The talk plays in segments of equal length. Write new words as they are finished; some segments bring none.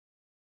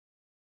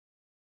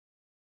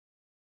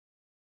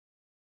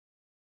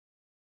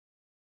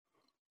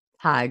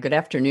Hi, good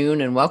afternoon,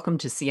 and welcome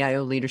to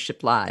CIO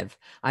Leadership Live.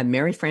 I'm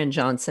Mary Fran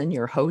Johnson,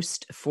 your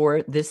host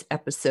for this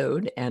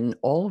episode and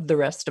all of the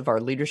rest of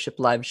our Leadership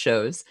Live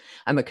shows.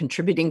 I'm a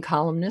contributing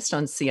columnist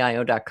on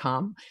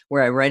CIO.com,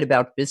 where I write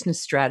about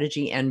business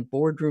strategy and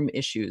boardroom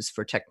issues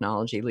for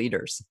technology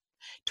leaders.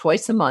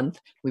 Twice a month,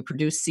 we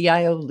produce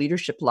CIO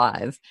Leadership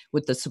Live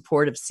with the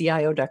support of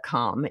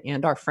CIO.com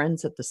and our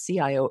friends at the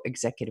CIO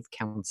Executive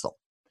Council.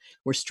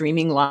 We're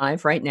streaming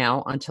live right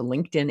now onto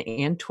LinkedIn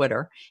and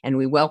Twitter, and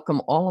we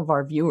welcome all of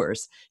our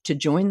viewers to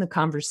join the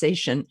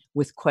conversation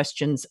with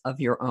questions of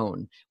your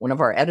own. One of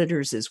our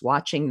editors is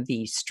watching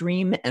the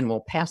stream and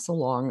will pass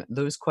along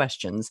those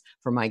questions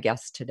for my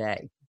guest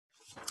today.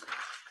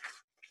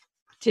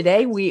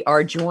 Today, we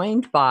are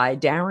joined by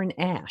Darren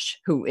Ash,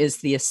 who is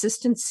the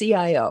Assistant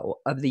CIO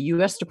of the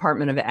U.S.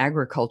 Department of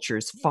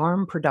Agriculture's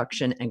Farm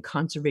Production and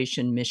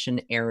Conservation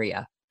Mission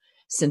Area.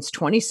 Since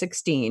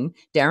 2016,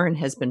 Darren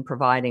has been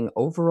providing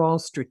overall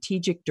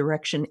strategic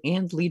direction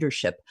and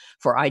leadership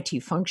for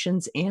IT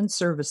functions and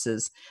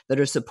services that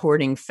are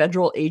supporting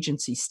federal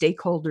agency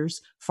stakeholders,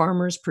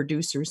 farmers,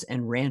 producers,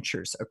 and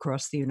ranchers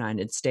across the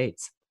United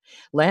States.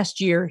 Last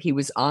year, he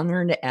was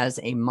honored as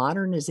a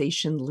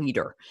modernization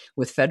leader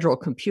with Federal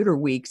Computer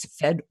Week's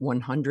Fed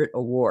 100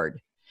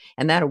 Award.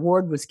 And that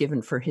award was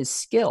given for his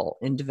skill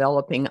in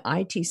developing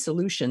IT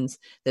solutions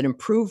that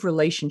improve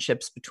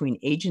relationships between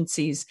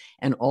agencies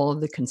and all of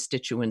the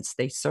constituents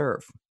they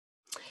serve.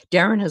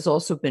 Darren has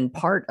also been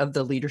part of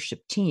the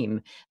leadership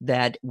team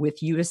that, with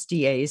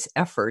USDA's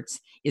efforts,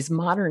 is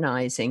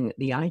modernizing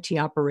the IT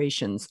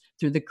operations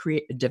through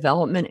the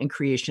development and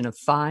creation of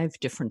 5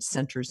 different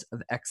centers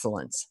of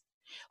excellence.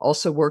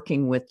 Also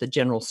working with the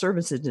General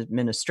Services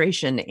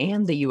Administration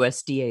and the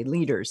USDA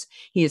leaders,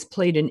 he has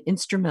played an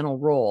instrumental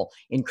role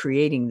in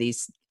creating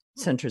these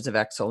centers of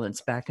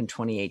excellence back in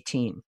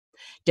 2018.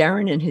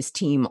 Darren and his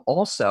team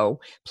also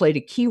played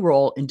a key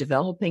role in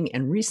developing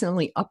and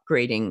recently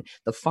upgrading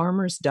the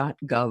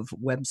farmers.gov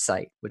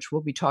website, which we'll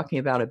be talking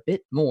about a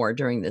bit more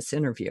during this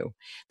interview.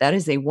 That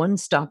is a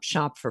one-stop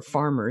shop for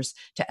farmers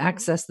to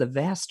access the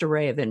vast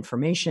array of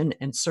information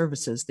and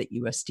services that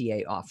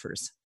USDA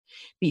offers.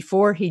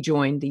 Before he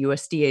joined the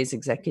USDA's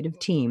executive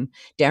team,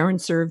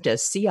 Darren served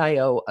as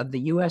CIO of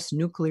the U.S.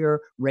 Nuclear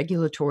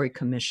Regulatory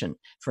Commission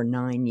for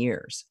 9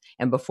 years.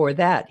 And before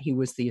that, he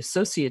was the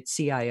associate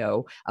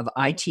CIO of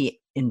IT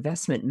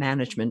Investment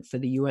Management for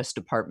the U.S.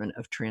 Department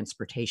of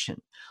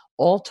Transportation.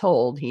 All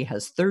told, he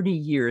has 30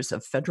 years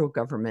of federal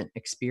government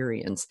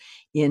experience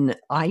in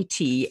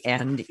IT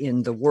and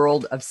in the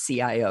world of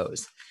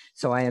CIOs.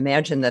 So I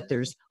imagine that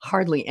there's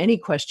hardly any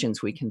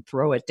questions we can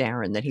throw at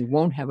Darren that he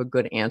won't have a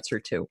good answer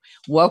to.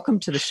 Welcome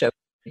to the show,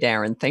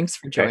 Darren. Thanks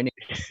for joining.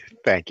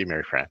 Thank you,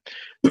 Mary Fran.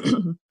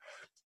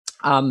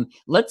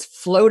 Let's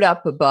float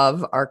up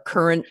above our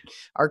current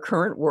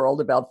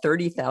world, about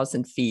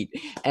 30,000 feet,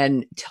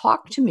 and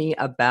talk to me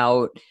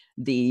about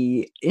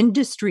the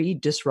industry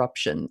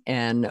disruption.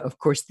 And of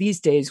course,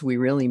 these days, we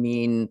really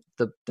mean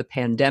the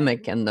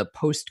pandemic and the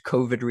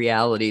post-COVID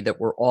reality that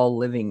we're all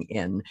living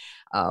in.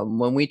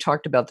 When we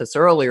talked about this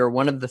earlier,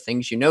 one of the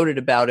things you noted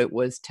about it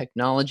was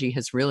technology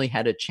has really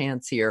had a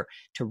chance here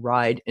to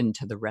ride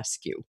into the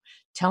rescue.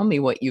 Tell me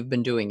what you've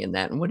been doing in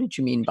that, and what did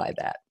you mean by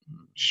that?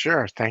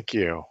 Sure, thank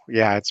you.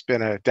 Yeah, it's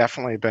been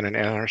definitely been an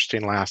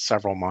interesting last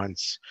several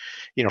months.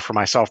 For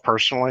myself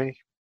personally,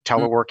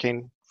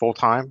 teleworking full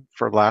time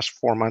for the last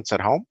 4 months at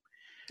home.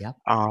 Yeah.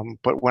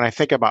 But when I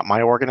think about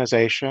my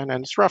organization,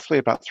 and it's roughly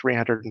about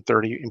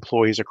 330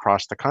 employees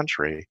across the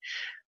country,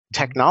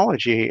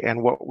 technology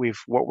and what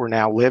we're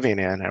now living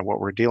in and what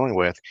we're dealing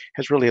with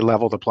has really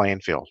leveled the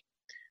playing field.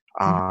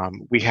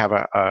 We have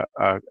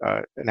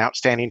an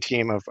outstanding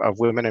team of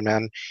women and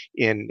men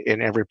in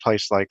every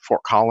place, like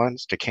Fort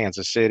Collins to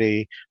Kansas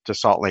City to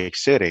Salt Lake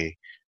City.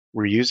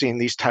 We're using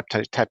these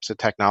types of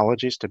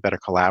technologies to better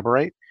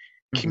collaborate,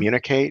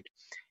 communicate.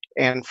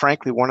 And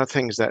frankly, one of the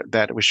things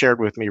that was shared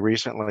with me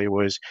recently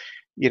was,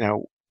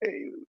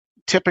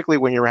 typically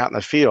when you're out in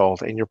the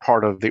field and you're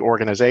part of the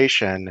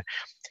organization,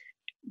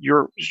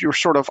 you're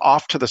sort of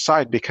off to the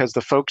side because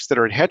the folks that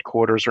are at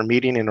headquarters are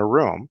meeting in a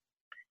room.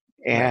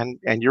 And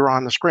you're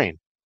on the screen.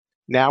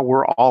 Now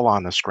we're all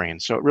on the screen.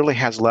 So it really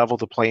has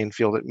leveled the playing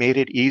field. It made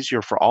it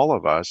easier for all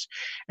of us.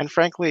 And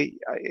frankly,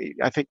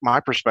 I think my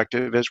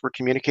perspective is we're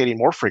communicating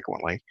more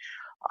frequently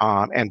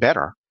and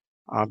better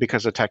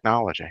because of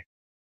technology.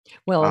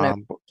 Well,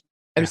 and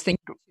I was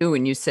thinking too,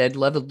 when you said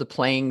leveled the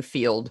playing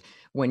field,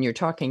 when you're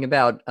talking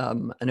about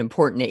an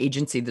important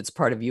agency that's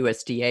part of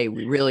USDA,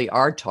 we really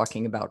are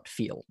talking about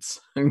fields.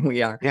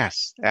 We are.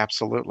 Yes,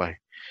 absolutely.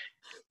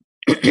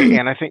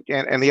 And I think,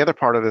 and the other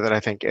part of it that I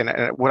think, and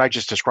what I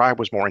just described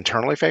was more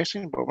internally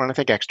facing, but when I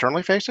think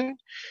externally facing,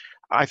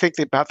 I think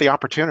about the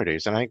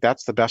opportunities. And I think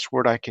that's the best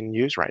word I can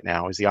use right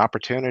now is the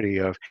opportunity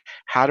of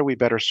how do we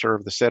better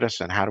serve the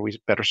citizen? How do we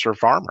better serve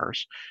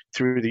farmers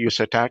through the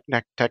use of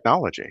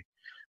technology?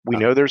 We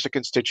know there's a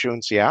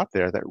constituency out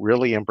there that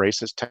really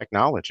embraces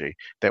technology,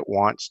 that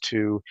wants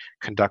to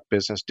conduct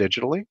business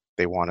digitally.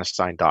 They want to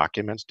sign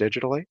documents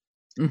digitally.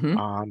 Hmm.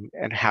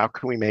 and how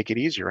can we make it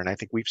easier? And I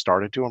think we've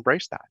started to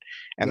embrace that.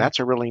 And Yeah. that's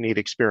a really neat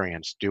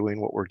experience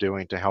doing what we're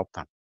doing to help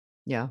them.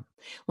 Yeah.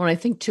 Well, I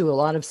think too, a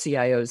lot of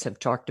CIOs have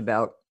talked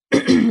about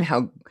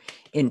how,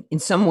 in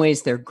some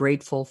ways, they're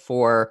grateful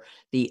for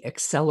the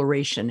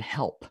acceleration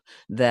help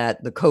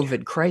that the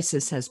COVID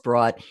crisis has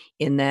brought.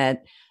 In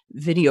that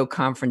video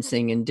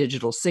conferencing and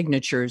digital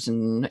signatures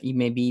and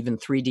maybe even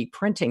 3D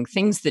printing,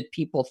 things that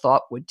people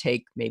thought would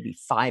take maybe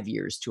 5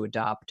 years to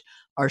adopt,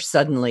 are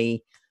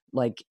suddenly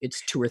like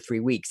it's 2 or 3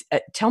 weeks.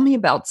 Tell me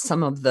about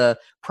some of the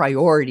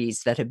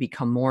priorities that have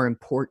become more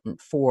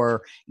important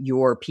for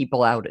your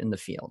people out in the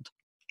field.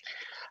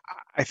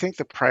 I think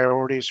the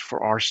priorities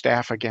for our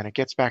staff, again, it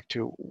gets back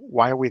to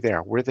why are we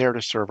there? We're there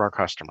to serve our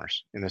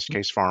customers, in this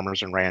case,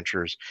 farmers and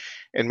ranchers.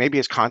 And maybe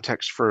as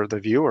context for the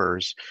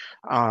viewers,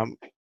 um,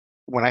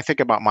 when I think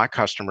about my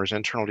customers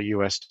internal to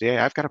USDA,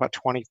 I've got about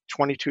 20,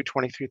 22,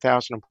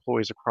 23,000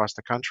 employees across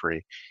the country,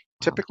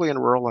 Wow. typically in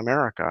rural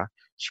America,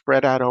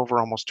 spread out over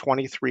almost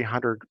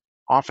 2,300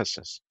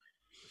 offices,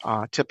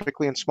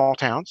 typically in small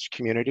towns,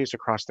 communities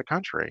across the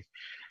country.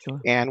 Sure.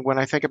 And when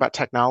I think about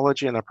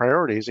technology and the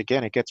priorities,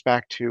 again, it gets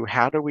back to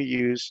how do we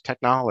use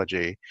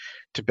technology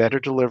to better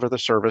deliver the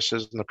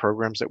services and the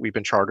programs that we've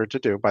been chartered to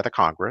do by the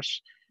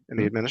Congress and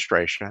the Mhm.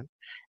 administration,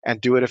 and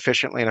do it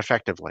efficiently and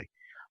effectively.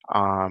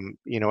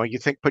 You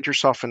think, put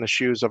yourself in the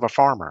shoes of a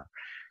farmer.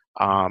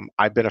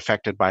 I've been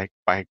affected by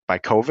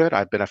COVID.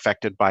 I've been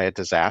affected by a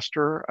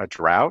disaster, a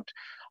drought,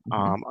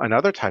 Mhm. and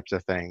other types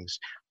of things.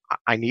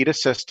 I need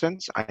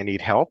assistance. I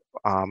need help,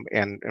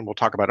 and we'll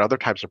talk about other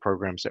types of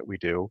programs that we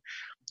do.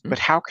 Mhm. But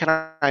how can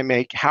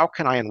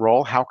I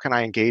enroll? How can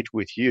I engage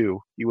with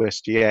you,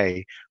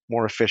 USDA,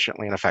 more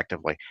efficiently and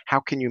effectively? How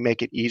can you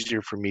make it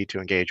easier for me to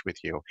engage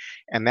with you?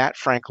 And that,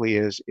 frankly,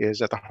 is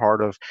at the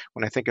heart of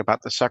when I think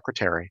about the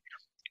secretary.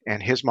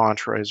 And his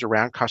mantra is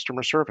around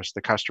customer service,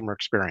 the customer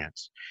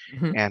experience.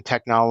 Mhm. And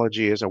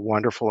technology is a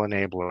wonderful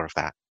enabler of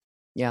that.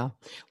 Yeah.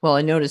 Well,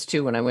 I noticed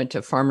too when I went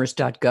to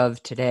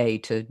farmers.gov today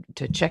to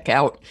check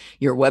out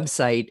your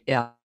website,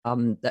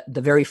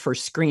 the very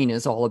first screen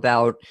is all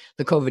about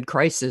the COVID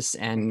crisis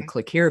and Mhm.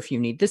 click here if you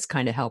need this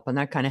kind of help and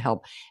that kind of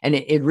help. And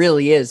it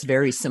really is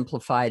very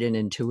simplified and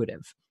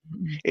intuitive.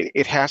 Mhm.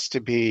 It has to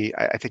be,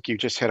 I think you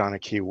just hit on a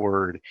key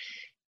word.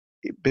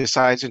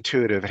 Besides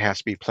intuitive, it has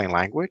to be plain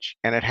language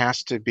and it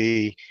has to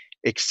be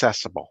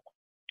accessible.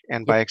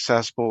 And Yeah. by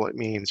accessible, it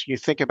means you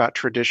think about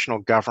traditional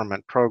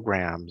government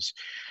programs,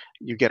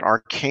 you get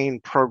arcane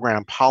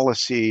program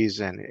policies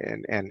and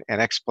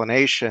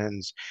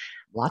explanations.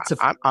 Lots of.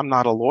 I'm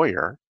not a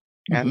lawyer,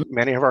 Mhm. and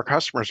many of our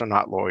customers are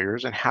not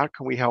lawyers. And how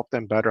can we help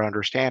them better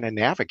understand and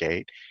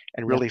navigate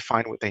and Yeah. really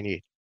find what they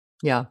need?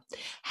 Yeah.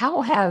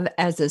 How have,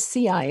 as a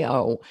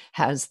CIO,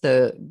 has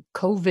the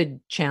COVID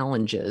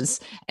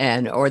challenges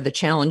and or the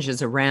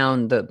challenges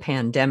around the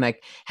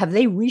pandemic, have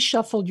they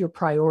reshuffled your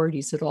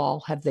priorities at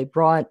all? Have they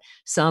brought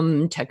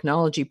some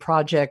technology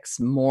projects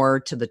more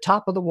to the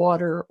top of the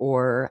water,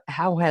 or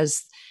how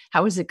has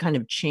it kind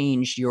of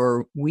changed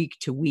your week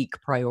to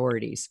week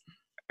priorities?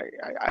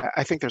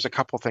 I think there's a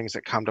couple things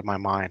that come to my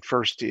mind.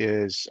 First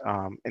is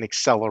an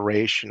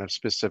acceleration of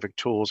specific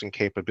tools and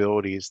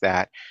capabilities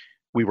that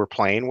we were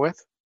playing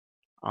with,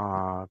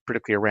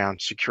 particularly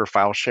around secure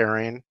file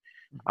sharing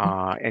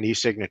Mhm. and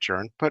e-signature.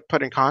 And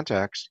put in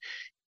context,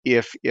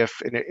 if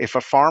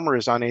a farmer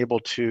is unable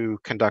to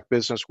conduct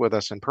business with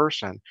us in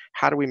person,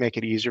 how do we make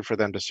it easier for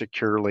them to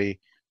securely,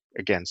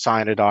 again,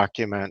 sign a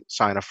document,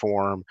 sign a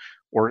form,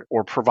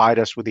 or provide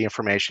us with the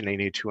information they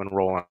need to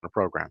enroll in a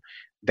program?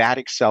 That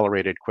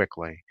accelerated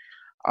quickly.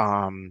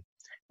 Um,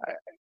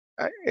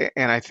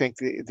 and I think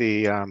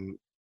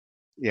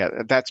yeah,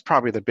 that's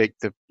probably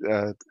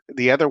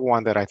the other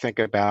one that I think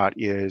about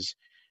is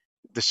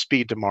the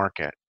speed to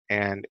market.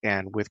 And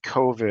with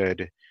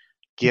COVID, Mhm.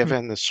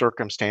 given the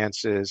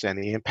circumstances and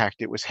the impact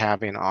it was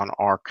having on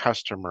our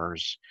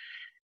customers,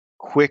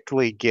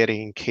 quickly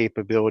getting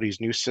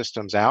capabilities, new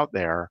systems out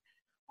there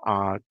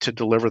to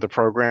deliver the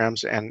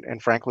programs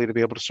and frankly to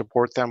be able to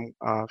support them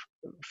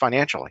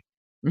financially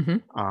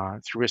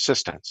Mhm. through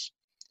assistance.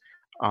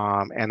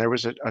 And there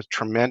was a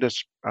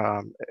tremendous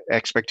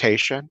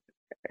expectation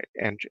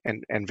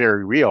and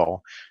very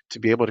real to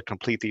be able to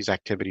complete these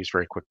activities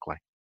very quickly.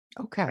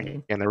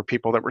 Okay. And there were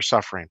people that were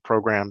suffering,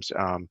 programs,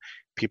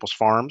 people's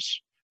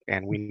farms,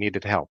 and we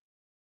needed help.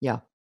 Yeah.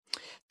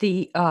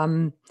 The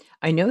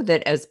I know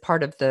that as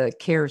part of the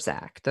CARES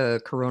Act,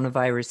 the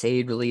Coronavirus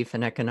Aid, Relief,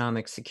 and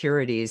Economic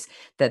Securities,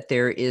 that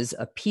there is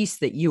a piece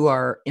that you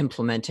are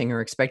implementing or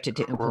expected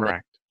to implement.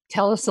 Correct.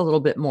 Tell us a little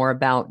bit more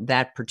about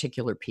that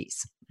particular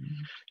piece. Mhm.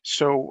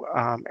 So,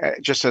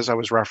 just as I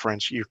was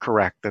referenced, you're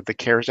correct that the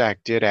CARES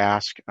Act did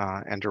ask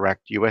and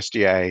direct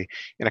USDA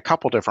in a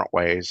couple different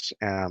ways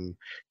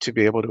to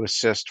be able to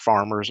assist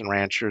farmers and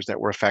ranchers that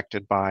were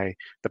affected by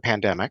the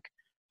pandemic.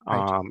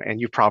 Right.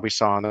 And you probably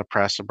saw in the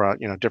press about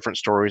different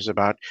stories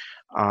about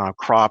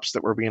crops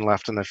that were being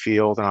left in the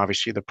field, and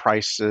obviously the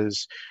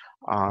prices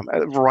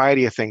a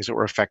variety of things that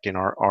were affecting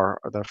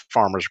the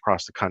farmers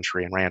across the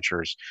country and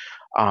ranchers.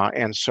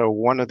 And so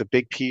one of the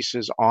big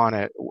pieces on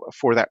it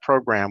for that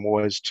program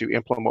was to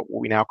implement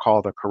what we now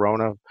call the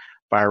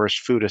Coronavirus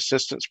Food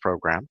Assistance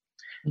Program.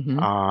 Hmm.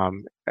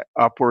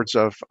 Upwards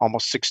of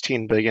almost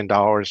 $16 billion,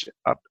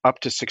 up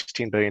to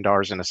 $16 billion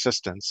in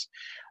assistance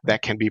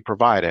that can be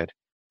provided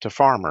to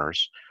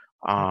farmers.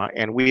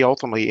 And we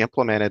ultimately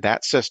implemented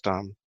that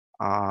system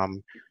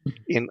um,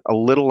 in a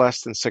little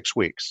less than 6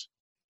 weeks.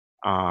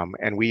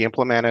 And we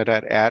implemented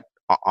it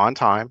on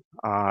time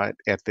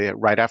at the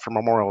right after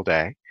Memorial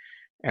Day.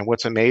 And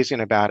what's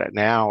amazing about it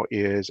now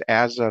is,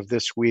 as of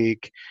this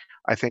week,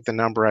 I think the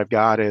number I've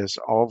got is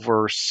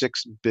over $6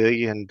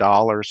 billion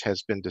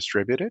has been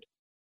distributed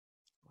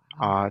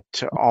Wow.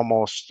 to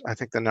almost, I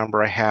think the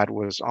number I had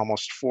was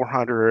almost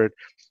 400,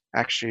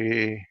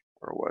 actually,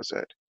 or was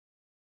it?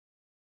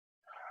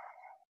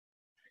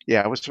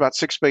 Yeah, it was about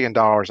 $6 billion.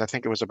 I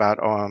think it was about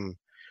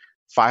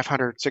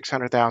 500,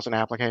 600,000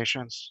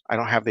 applications. I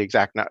don't have the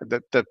exact,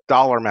 the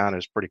dollar amount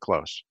is pretty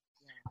close,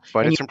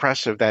 but And it's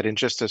impressive that in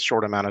just a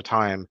short amount of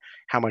time,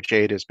 how much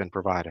aid has been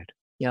provided.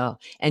 yeah,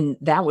 and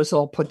that was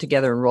all put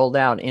together and rolled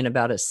out in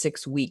about a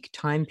 6-week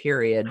time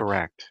period.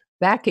 Correct.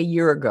 Back a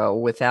year ago,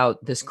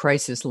 without this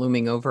crisis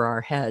looming over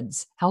our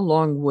heads, how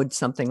long would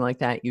something like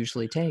that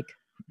usually take?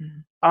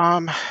 Mhm.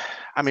 Um,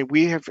 I mean,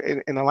 we have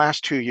in the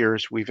last 2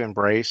 years, we've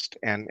embraced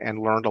and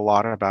learned a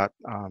lot about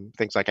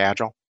things like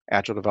agile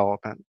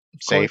development, Of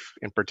course. SAFe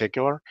in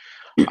particular.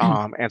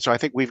 And so I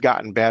think we've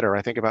gotten better.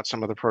 I think about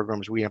some of the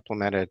programs we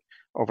implemented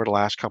over the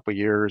last couple of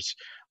years.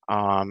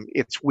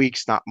 It's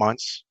weeks, not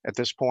months at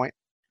this point.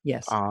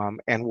 Yes.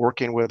 And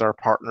working with our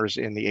partners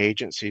in the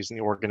agencies and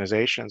the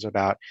organizations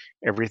about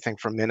everything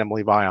from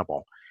minimally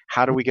viable.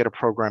 How do we get a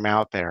program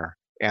out there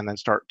and then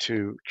start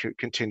to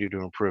continue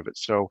to improve it?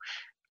 So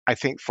I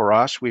think for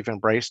us, we've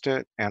embraced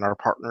it, and our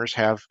partners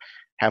have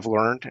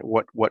learned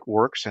what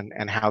works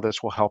and how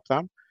this will help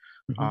them.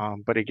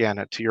 Mhm. But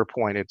again, to your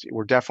point,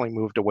 we're definitely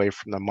moved away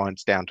from the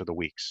months down to the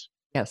weeks.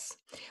 Yes.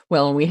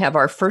 Well, and we have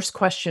our first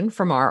question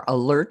from our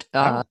alert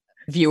Oh,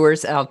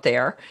 viewers out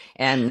there.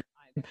 And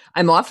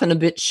I'm often a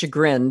bit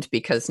chagrined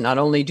because not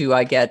only do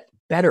I get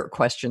better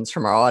questions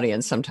from our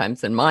audience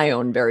sometimes than my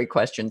own very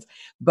questions,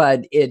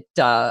 but it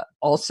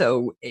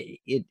also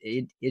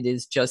it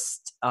is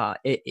just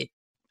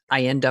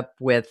I end up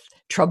with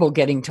trouble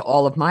getting to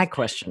all of my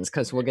questions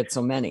because we'll get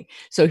so many.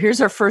 So here's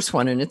our first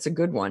one, and it's a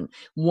good one.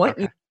 What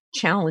okay.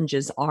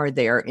 challenges are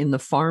there in the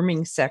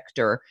farming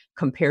sector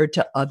compared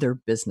to other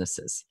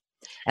businesses?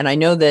 And I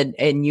know that,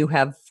 and you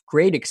have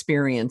great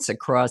experience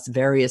across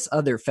various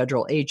other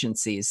federal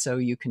agencies, so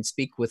you can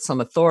speak with some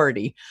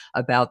authority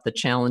about the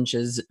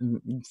challenges,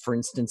 for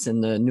instance, in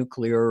the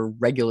nuclear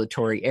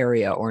regulatory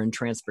area or in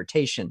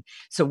transportation.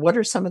 So, what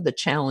are some of the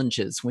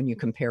challenges when you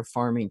compare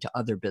farming to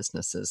other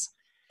businesses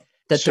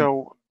that the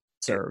So,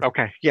 serve?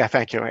 okay, yeah,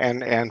 thank you.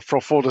 And for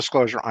full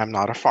disclosure, I'm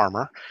not a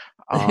farmer.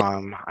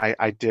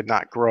 I did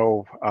not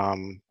grow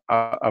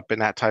up in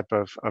that type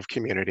of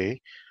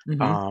community.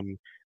 Hmm. Um,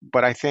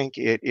 but I think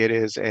it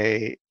is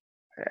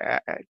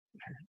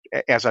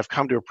as I've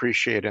come to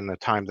appreciate in the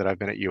time that I've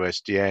been at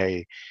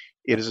USDA,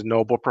 it is a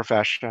noble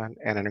profession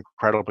and an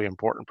incredibly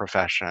important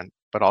profession,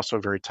 but also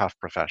a very tough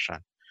profession.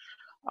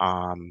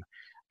 Um,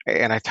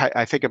 and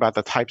I think about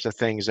the types of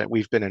things that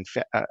we've been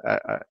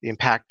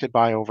impacted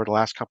by over the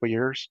last couple of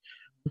years.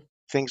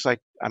 Things like,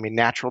 I mean,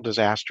 natural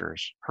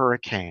disasters,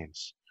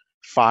 hurricanes,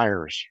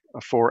 fires,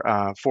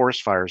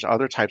 forest fires,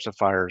 other types of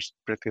fires,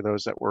 particularly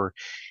those that were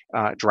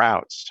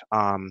droughts.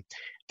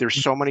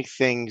 There's so many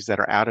things that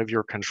are out of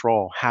your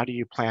control. How do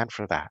you plan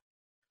for that?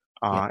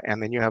 Yeah.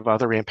 And then you have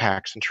other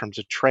impacts in terms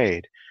of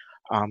trade.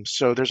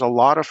 So there's a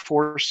lot of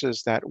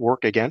forces that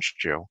work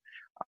against you.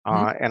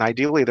 Mhm. And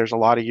ideally, there's a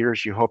lot of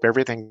years you hope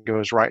everything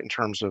goes right in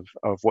terms of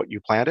what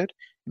you planted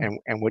and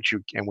what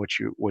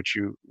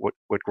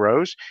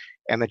grows,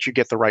 and that you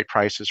get the right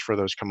prices for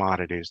those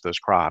commodities, those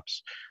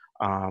crops.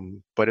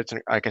 But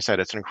like I said,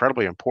 it's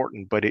incredibly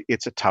important, but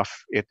it's a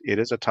it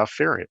is a tough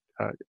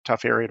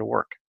area to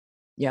work.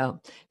 Yeah,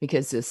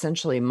 because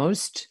essentially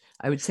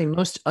I would say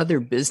most other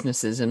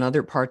businesses in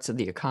other parts of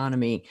the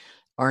economy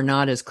are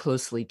not as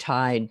closely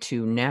tied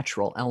to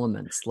natural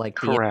elements like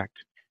the Correct.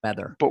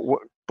 weather.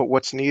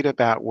 What's neat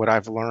about what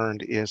I've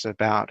learned is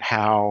about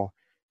how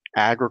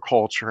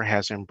agriculture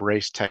has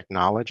embraced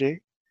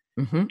technology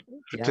Hmm. to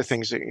Yes.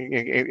 things,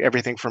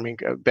 everything from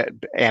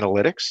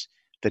analytics,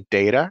 the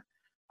data,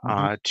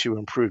 Hmm. to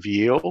improve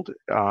yield,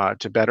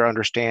 to better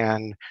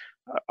understand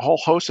a whole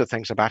host of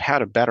things about how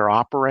to better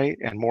operate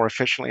and more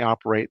efficiently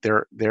operate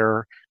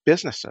their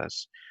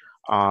businesses.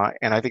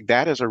 And I think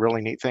that is a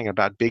really neat thing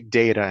about big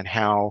data and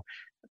how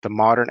the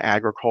modern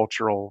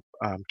agricultural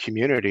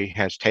community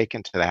has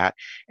taken to that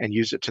and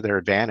used it to their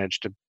advantage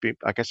to be,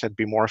 like I said,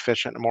 be more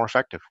efficient and more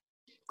effective.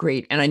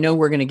 Great. And I know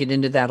we're going to get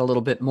into that a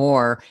little bit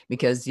more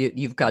because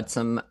you've got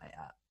some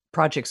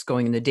projects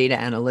going in the data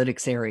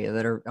analytics area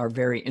that are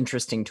very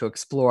interesting to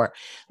explore.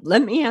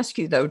 Let me ask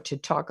you, though, to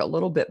talk a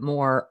little bit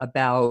more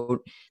about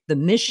the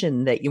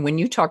mission that when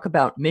you talk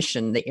about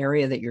mission, the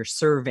area that you're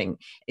serving,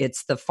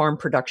 it's the farm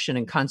production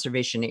and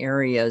conservation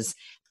areas,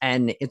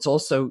 and it's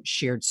also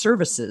shared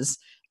services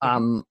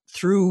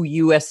through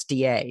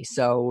USDA.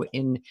 So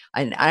and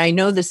I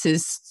know this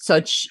is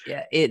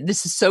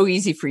this is so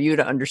easy for you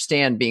to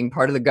understand being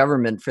part of the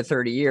government for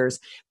 30 years,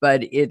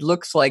 but it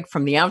looks like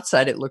from the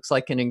outside, it looks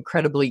like an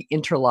incredibly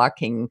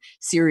interlocking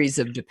series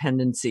of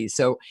dependencies.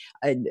 So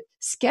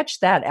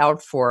sketch that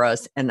out for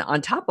us. And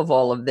on top of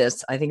all of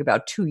this, I think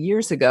about 2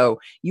 years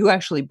ago, you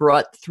actually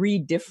brought 3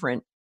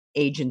 different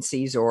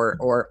agencies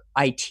or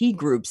IT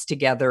groups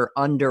together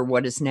under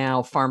what is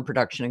now Farm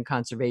Production and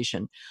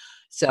Conservation.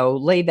 So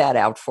lay that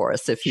out for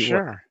us, if you will.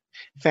 Sure.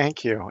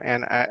 Thank you.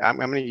 And I'm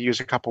going to use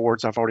a couple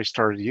words I've already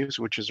started to use,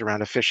 which is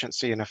around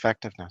efficiency and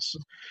effectiveness.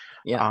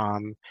 Yeah.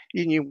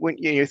 When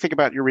you think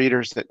about your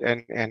readers that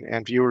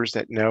and viewers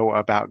that know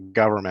about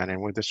government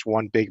and with this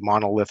one big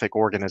monolithic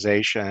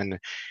organization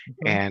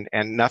and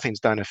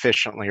nothing's done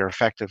efficiently or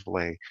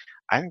effectively,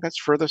 I think that's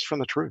furthest from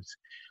the truth.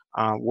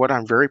 What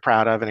I'm very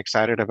proud of and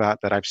excited about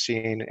that I've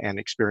seen and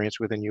experienced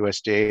within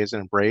USDA is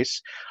an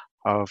embrace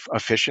of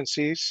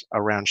efficiencies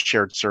around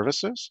shared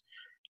services.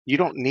 You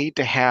don't need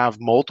to have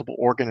multiple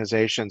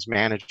organizations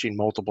managing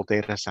multiple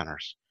data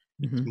centers.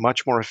 It's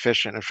much more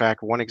efficient. In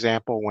fact, one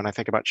example, when I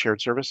think about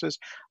shared services,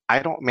 I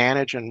don't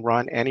manage and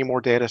run any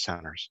more data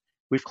centers.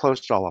 We've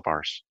closed all of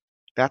ours.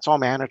 That's all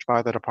managed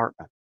by the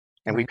department,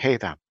 and we Right. pay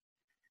them.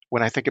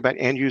 When I think about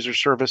end user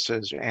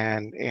services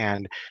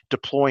and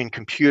deploying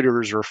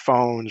computers or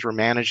phones or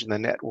managing the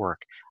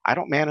network, I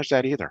don't manage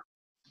that either.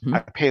 I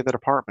Mhm. pay the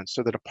department.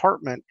 So the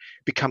department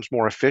becomes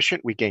more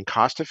efficient. We gain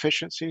cost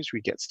efficiencies,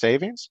 we get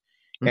savings,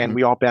 and Mhm.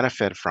 we all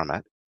benefit from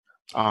it.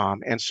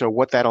 And so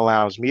what that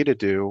allows me to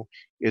do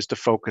is to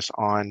focus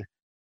on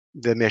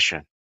the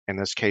mission. In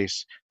this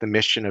case, the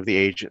mission of the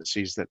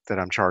agencies that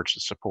I'm charged to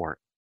support.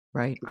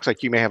 Right. Looks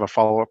like you may have a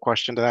follow-up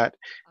question to that.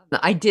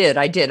 I did.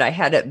 I did. I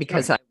had it Sure.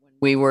 because when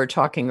we were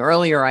talking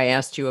earlier, I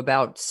asked you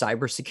about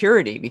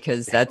cybersecurity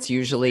because Yeah. that's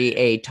usually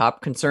a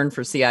top concern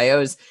for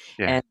CIOs.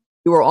 Yeah. And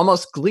you were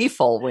almost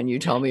gleeful when you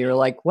told me you're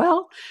like,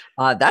 well,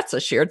 that's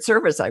a shared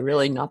service. I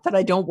really, not that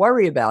I don't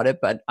worry about it,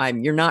 but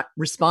you're not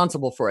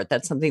responsible for it.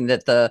 That's something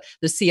that the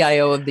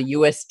CIO of the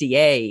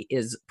USDA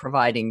is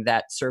providing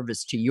that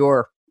service to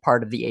your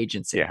part of the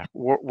agency. Yeah,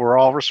 we're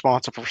all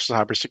responsible for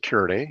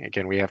cybersecurity.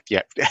 Again, we have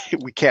yet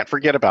we can't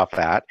forget about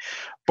that.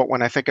 But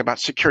when I think about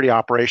security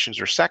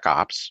operations or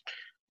SecOps,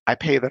 I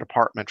pay the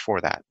department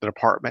for that. The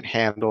department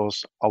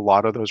handles a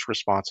lot of those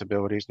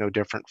responsibilities, no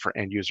different for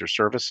end user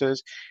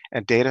services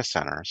and data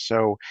centers.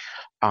 So,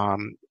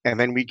 and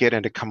then we get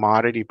into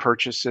commodity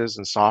purchases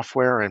and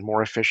software and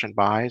more efficient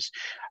buys.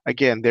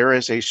 Again, there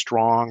is a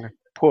strong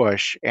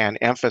push and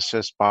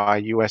emphasis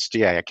by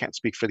USDA. I can't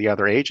speak for the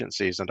other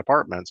agencies and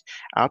departments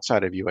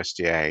outside of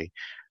USDA,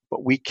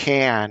 but we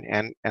can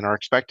and are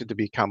expected to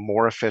become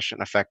more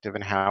efficient, effective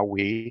in how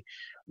we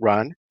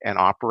run and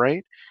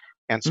operate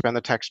and spend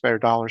the taxpayer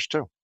dollars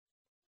too.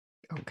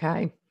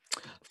 Okay.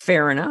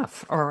 Fair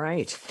enough. All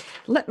right.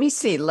 Let me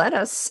see.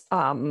 Let's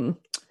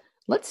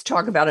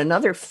talk about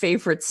another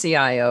favorite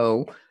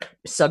CIO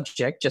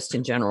subject, just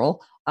in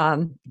general,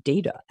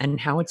 data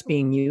and how it's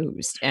being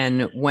used.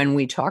 And when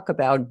we talk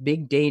about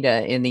big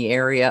data in the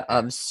area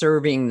of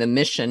serving the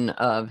mission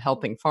of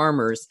helping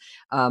farmers,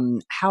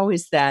 how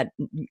is that?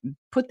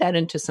 Put that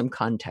into some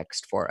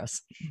context for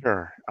us.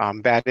 Sure.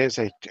 That is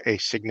a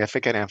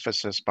significant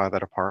emphasis by the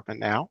department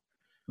now.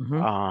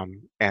 Hmm.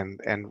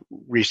 And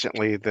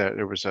recently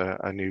there was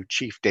a new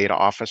chief data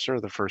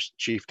officer, the first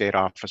chief data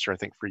officer, I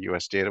think, for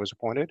USDA that was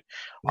appointed.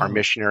 Our Wow.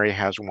 missionary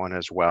has one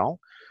as well.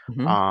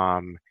 Hmm.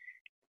 Um,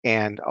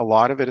 and a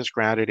lot of it is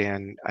grounded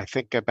in, I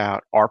think,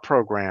 about our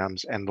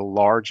programs and the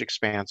large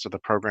expanse of the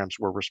programs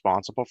we're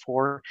responsible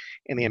for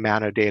and the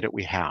amount of data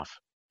we have,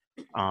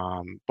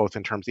 both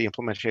in terms of the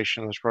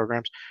implementation of those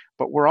programs,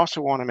 but we're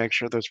also want to make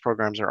sure those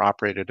programs are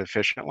operated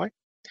efficiently.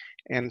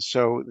 And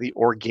so the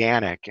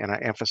organic, and I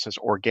emphasize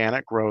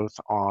organic growth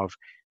of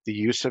the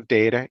use of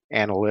data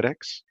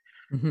analytics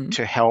Hmm.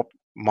 to help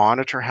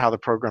monitor how the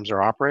programs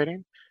are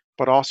operating,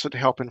 but also to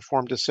help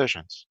inform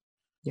decisions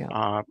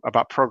Yeah.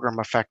 about program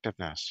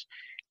effectiveness.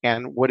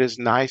 And what is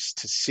nice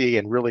to see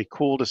and really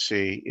cool to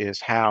see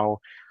is how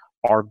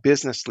our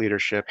business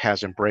leadership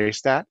has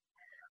embraced that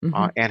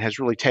Hmm. and has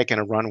really taken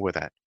a run with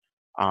it.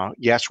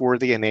 Yes, we're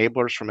the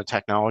enablers from a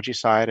technology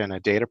side and a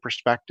data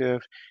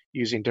perspective,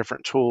 using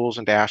different tools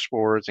and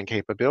dashboards and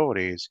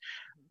capabilities.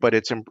 But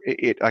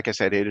like I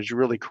said, it is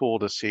really cool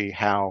to see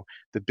how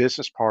the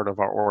business part of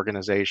our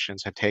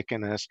organizations have taken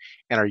this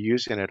and are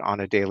using it on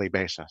a daily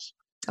basis.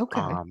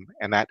 Okay.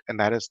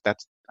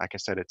 That's like I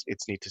said,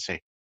 it's neat to see.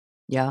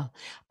 Yeah.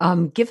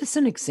 Give us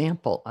an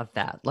example of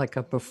that, like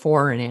a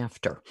before and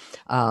after,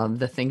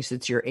 the things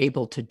that you're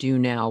able to do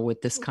now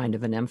with this kind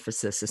of an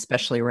emphasis,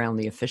 especially around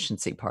the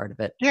efficiency part of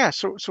it. Yeah,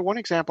 so one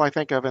example I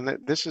think of, and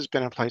that this has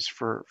been in place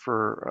for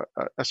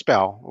a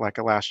spell, like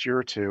a last year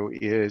or two,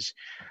 is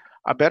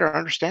a better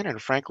understanding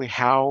of, frankly,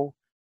 how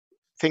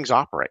things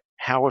operate.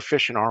 How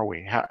efficient are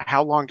we?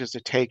 How long does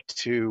it take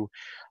to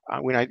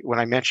when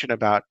I mentioned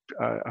about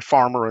a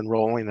farmer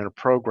enrolling in a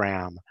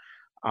program,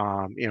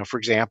 for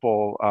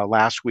example,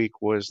 last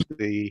week was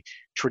the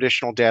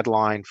traditional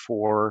deadline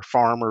for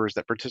farmers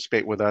that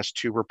participate with us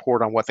to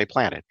report on what they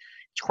planted.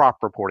 It's crop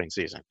reporting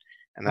season,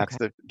 and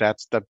Okay.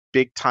 that's the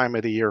big time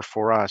of the year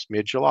for us,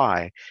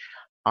 mid-July.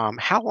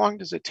 How long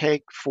does it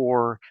take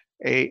for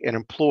an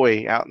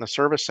employee out in the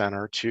service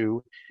center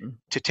to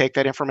take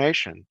that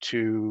information,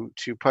 to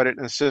put it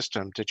in the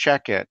system, to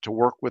check it, to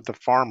work with the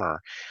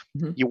farmer?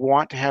 Mm-hmm. You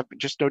want to have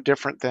just no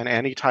different than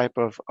any type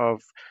of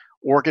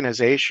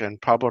organization,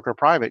 public or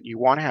private. You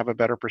want to have a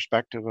better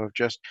perspective of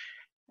just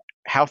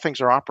how things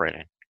are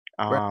operating,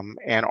 Right.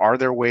 and are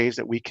there ways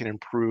that we can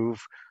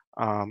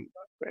um,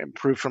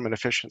 improve from an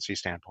efficiency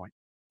standpoint.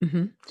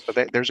 Mm-hmm. So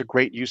there's a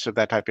great use of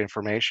that type of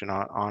information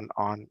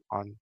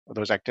on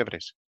those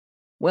activities.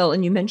 Well,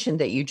 and you mentioned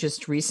that you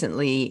just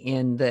recently,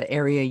 in the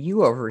area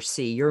you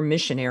oversee, your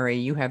mission area,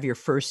 you have your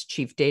first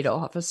chief data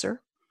officer. And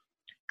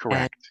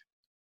Correct.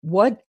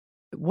 what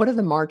what are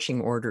the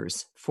marching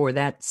orders for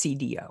that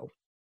CDO?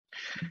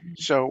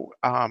 So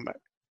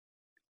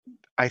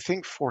I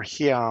think for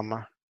him,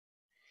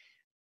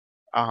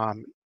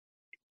 um,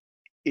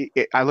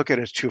 I look at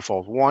it as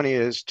twofold. One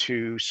is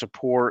to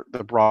support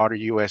the broader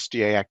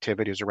USDA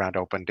activities around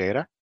open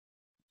data,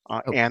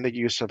 Oh, and the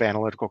use of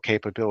analytical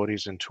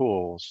capabilities and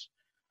tools.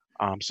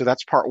 So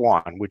that's part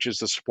one, which is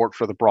the support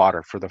for the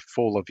broader, for the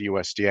full of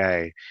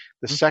USDA.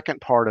 The mm, second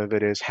part of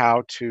it is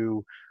how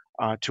to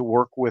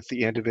work with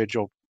the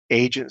individual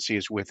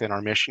agencies within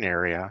our mission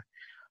area,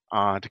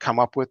 to come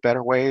up with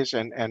better ways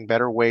and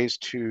better ways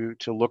to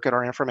look at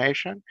our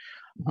information.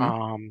 mhm.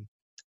 Um,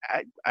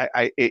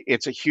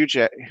 it's a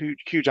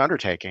huge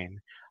undertaking.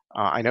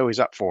 I know he's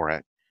up for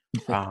it.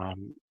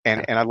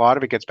 And Yeah. and a lot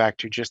of it gets back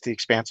to just the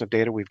expansive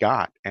data we've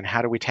got, and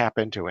how do we tap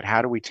into it?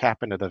 How do we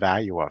tap into the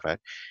value of it?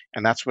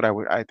 And that's what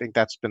I think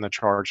that's been the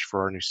charge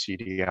for our new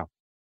CDO.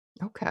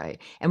 Okay.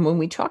 And when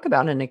we talk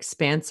about an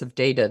expanse of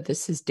data,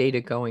 this is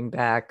data going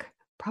back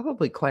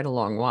probably quite a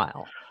long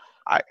while.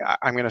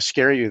 I'm going to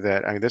scare you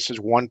that I mean this is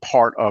one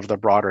part of the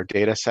broader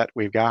data set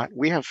we've got.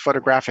 We have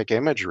photographic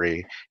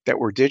imagery that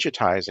we're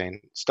digitizing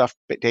stuff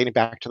dating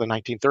back to the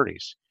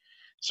 1930s.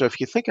 So if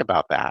you think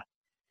about that,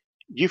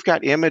 you've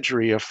got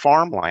imagery of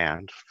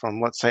farmland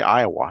from, let's say,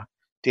 Iowa,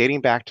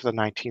 dating back to the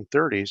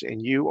 1930s,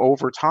 and you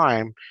over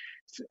time,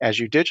 as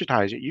you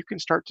digitize it, you can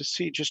start to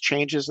see just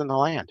changes in the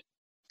land.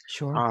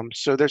 Sure.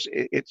 So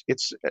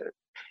it's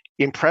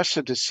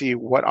impressive to see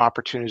what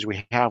opportunities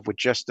we have with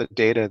just the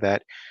data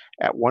that,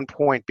 at one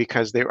point,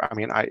 because they, I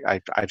mean,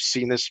 I've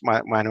seen this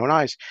my own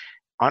eyes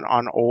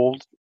on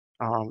old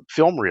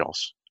film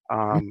reels,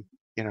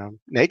 Mm,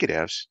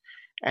 negatives,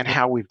 and yeah,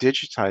 how we've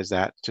digitized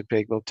that to be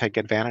able to take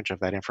advantage of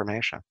that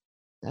information.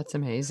 that's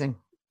amazing.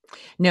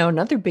 Now,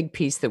 another big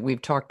piece that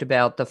we've talked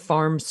about, the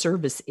Farm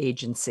Service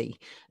Agency,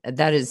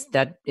 that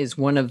is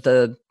one of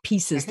the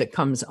pieces Mhm. that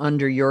comes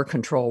under your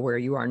control where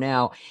you are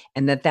now,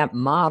 and that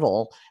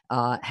model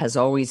has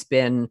always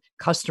been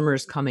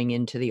customers coming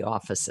into the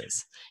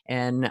offices.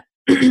 And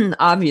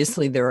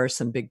obviously, there are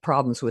some big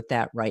problems with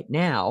that right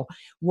now.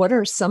 What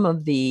are some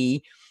of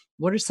the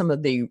what are some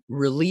of the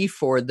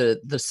relief or the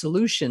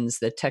solutions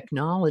that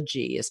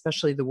technology,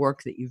 especially the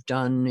work that you've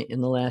done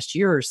in the last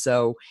year or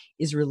so,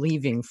 is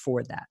relieving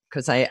for that?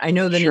 Because I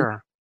know that in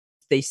Sure.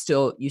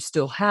 you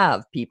still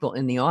have people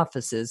in the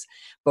offices,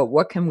 but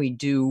what can we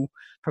do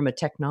from a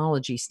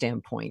technology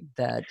standpoint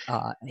that,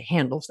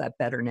 handles that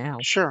better now?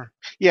 Sure.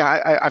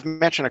 Yeah, I've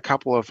mentioned a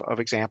couple of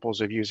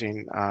examples of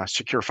using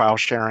secure file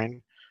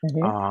sharing,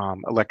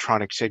 Mhm.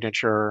 electronic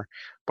signature,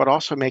 but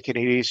also making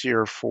it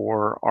easier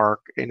for our,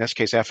 in this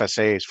case,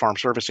 FSAs, Farm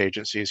Service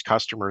Agencies,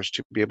 customers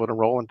to be able to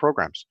enroll in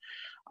programs.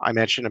 I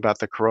mentioned about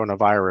the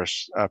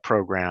coronavirus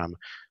program.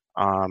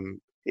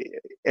 Um, i-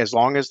 as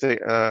long as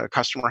the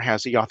customer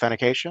has the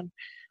authentication,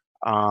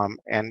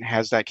 and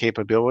has that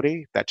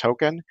capability, that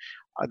token,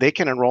 they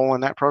can enroll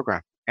in that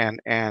program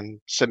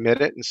and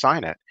submit it and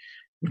sign it.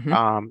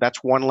 Mhm.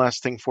 That's one less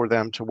thing for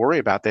them to worry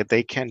about, that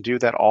they can do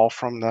that all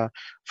from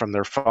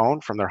their phone,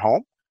 from their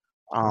home.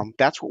 Right.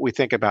 That's what we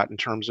think about in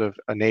terms of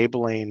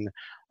enabling,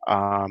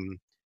 um,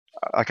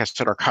 like I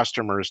said, our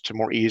customers to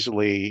more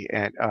easily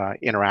and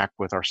interact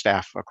with our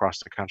staff across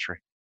the country.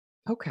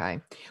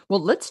 Okay. Well,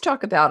 let's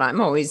talk about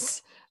I'm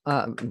always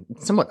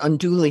somewhat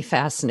unduly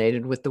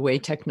fascinated with the way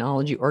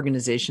technology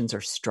organizations are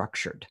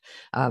structured.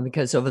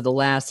 Because over the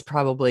last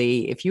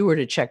probably, if you were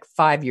to check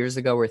 5 years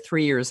ago or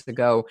 3 years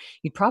ago,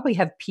 you'd probably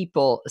have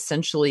people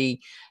essentially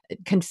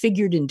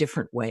configured in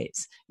different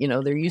ways. It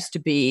used to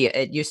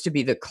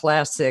be the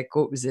classic,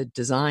 what was it,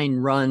 design,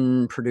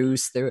 run,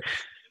 produce. There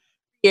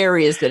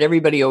areas that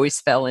everybody always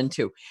fell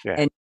into. Yeah.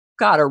 And you've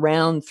got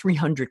around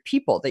 300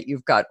 people that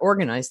you've got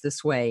organized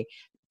this way.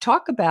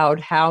 Talk about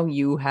how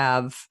you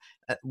have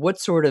what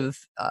sort of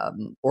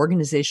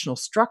organizational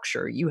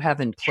structure you have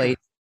in place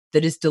Sure.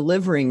 that is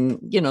delivering,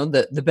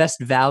 the best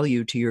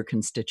value to your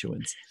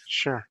constituents?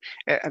 Sure.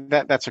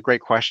 That's a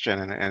great question,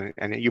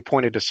 and you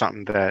pointed to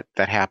something that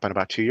happened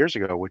about 2 years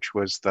ago, which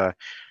was the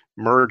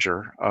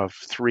merger of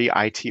three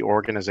IT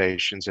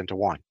organizations into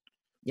one.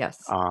 Yes.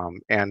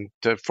 And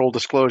to full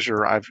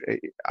disclosure,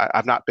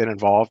 I've not been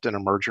involved in a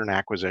merger and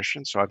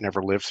acquisition, so I've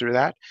never lived through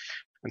that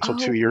until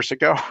two Oh, years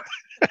ago.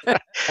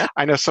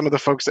 I know some of the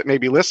folks that may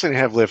be listening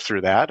have lived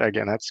through that.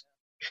 Again, that's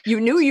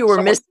you knew you were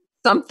somewhat. missing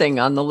something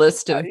on the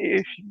list of.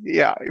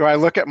 Yeah, when I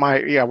look at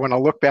when I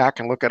look back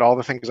and look at all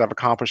the things I've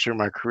accomplished through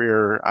my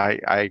career,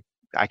 I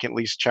can at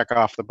least check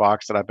off the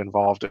box that I've been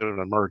involved in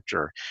a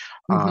merger.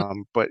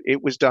 Mhm, But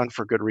it was done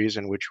for good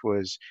reason, which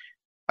was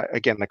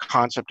again the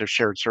concept of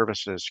shared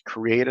services.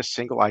 Create a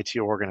single IT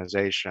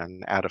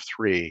organization out of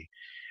three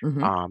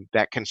mhm,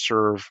 that can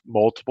serve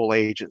multiple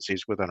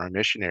agencies within our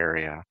mission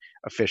area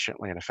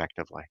efficiently and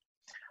effectively.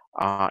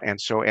 And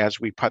so as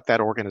we put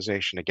that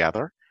organization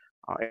together,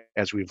 uh,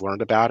 as we've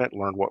learned about it,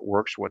 learned what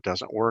works, what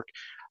doesn't work,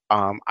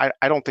 I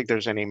don't think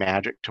there's any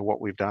magic to what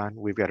we've done.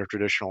 We've got a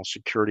traditional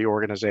security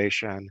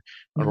organization,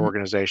 an mhm.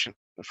 organization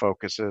that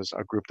focuses,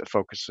 a group that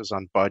focuses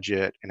on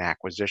budget and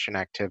acquisition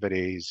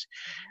activities,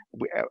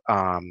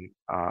 around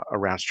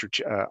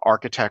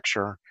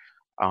architecture.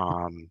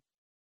 Um,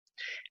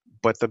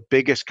 but the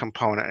biggest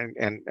component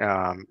and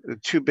the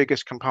two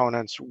biggest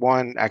components,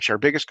 one, actually our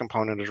biggest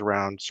component is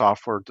around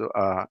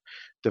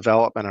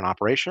development and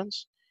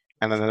operations,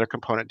 and then another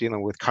component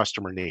dealing with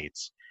customer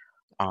needs.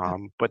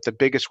 But the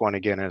biggest one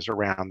again is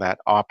around that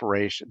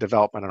operation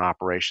development and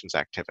operations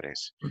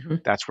activities.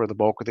 Mhm. That's where the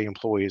bulk of the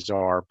employees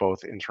are,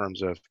 both in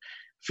terms of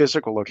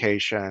physical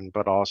location,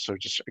 but also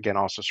just again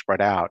also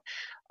spread out.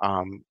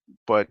 Um,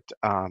 but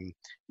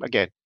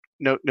again,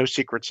 no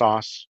secret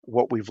sauce.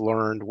 What we've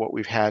learned, what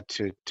we've had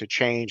to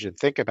change and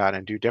think about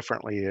and do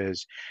differently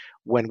is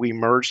when we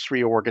merged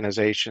three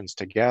organizations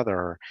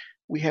together,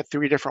 we had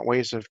three different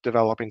ways of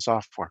developing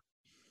software,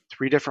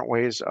 three different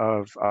ways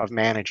of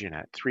managing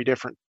it, three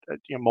different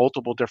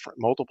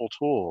multiple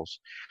tools.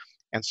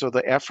 And so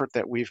the effort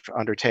that we've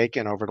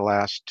undertaken over the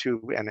last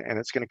two, and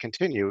it's going to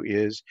continue,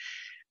 is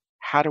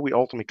how do we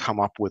ultimately come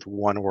up with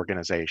one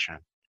organization,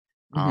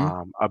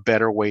 Mhm. a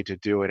better way to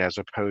do it as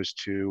opposed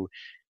to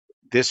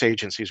this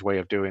agency's way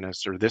of doing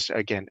this, or this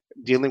again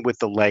dealing with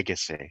the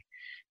legacy.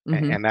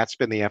 Mhm. And that's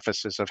been the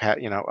emphasis of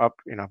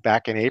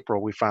back in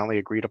April we finally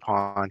agreed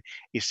upon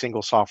a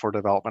single software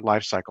development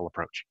lifecycle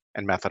approach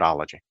and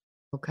methodology.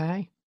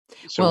 Okay.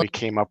 So Well, we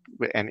came up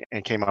and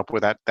came up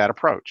with that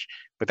approach,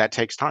 but that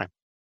takes time.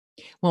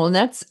 and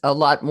that's a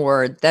lot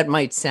more. That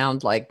might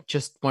sound like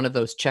just one of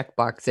those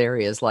checkbox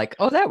areas, like,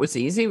 "Oh, that was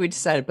easy. We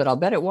decided," but I'll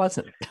bet it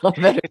wasn't. I'll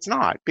bet it. It's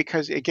not,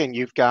 because again,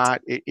 you've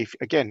got if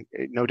again,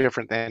 no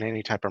different than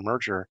any type of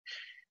merger.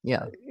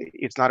 Yeah.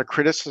 It's not a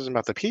criticism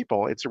of the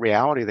people. It's a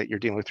reality that you're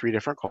dealing with three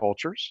different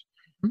cultures,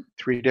 Mhm.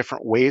 three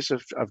different ways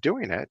of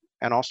doing it,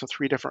 and also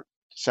three different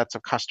sets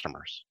of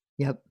customers.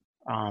 Yep.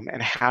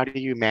 And how do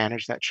you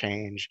manage that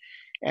change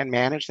and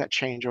manage that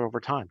change over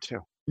time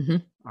too,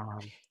 Mhm. um,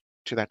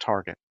 to that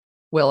target?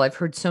 Well, I've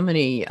heard so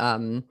many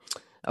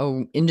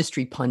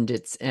industry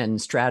pundits and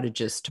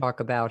strategists talk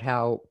about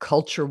how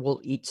culture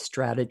will eat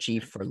strategy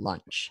for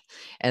lunch,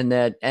 and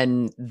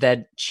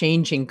that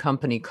changing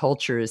company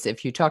cultures.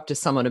 If you talk to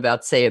someone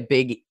about, say, a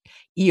big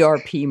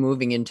ERP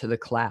moving into the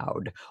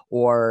cloud,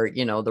 or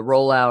the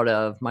rollout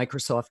of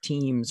Microsoft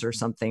Teams or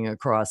something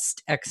across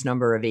X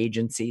number of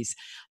agencies,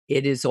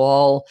 it's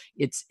all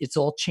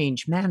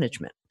change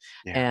management.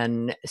 Yeah.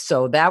 And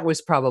so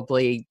that's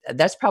probably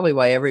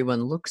why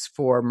everyone looks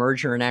for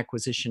merger and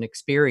acquisition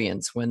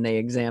experience when they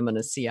examine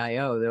a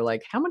CIO. They're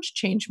like, how much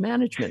change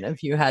management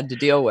have you had to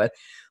deal with?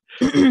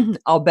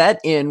 I'll bet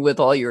in with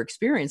all your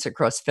experience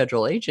across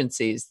federal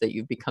agencies that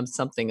you've become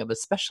something of a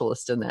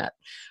specialist in that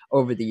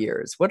over the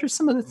years. What are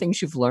some of the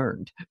things you've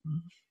learned?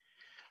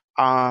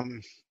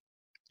 Um,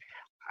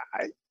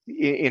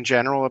 in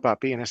general,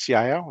 about being a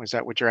CIO, is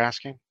that what you're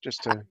asking?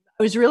 Just to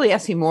I was really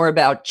asking more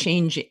about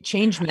change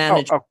oh,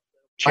 management. oh,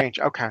 change.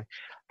 Okay.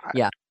 I,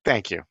 Yeah.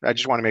 thank you. I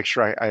just want to make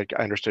sure I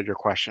understood your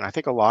question. I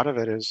think a lot of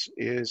it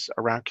is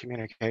around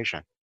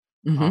communication,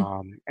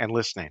 Hmm. and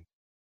listening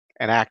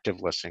and active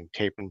listening,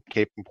 tape and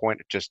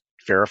point, just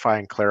verify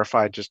and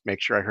clarify, just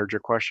make sure I heard your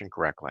question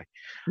correctly.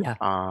 Yeah.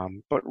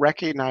 But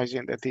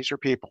recognizing that these are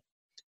people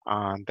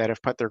that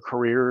have put their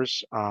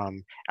careers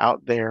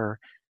out there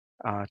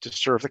to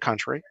serve the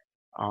country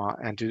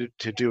and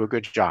to do a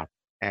good job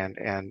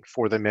and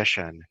for the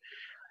mission,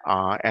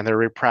 and they're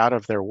very proud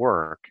of their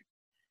work.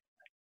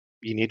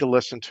 You need to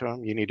listen to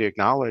them. You need to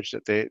acknowledge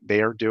that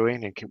they are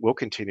doing and will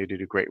continue to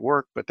do great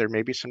work, but there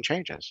may be some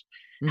changes.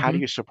 How do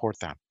Hmm. you support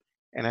them?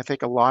 And I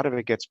think a lot of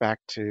it gets back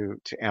to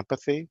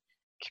empathy,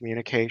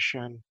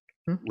 communication,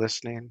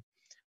 listening,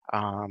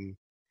 um,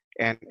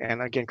 and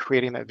again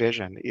creating that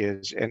vision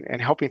is and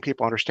helping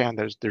people understand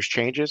there's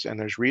changes and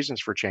there's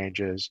reasons for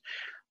changes,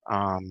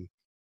 um,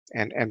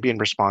 and being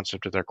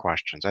responsive to their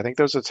questions. I think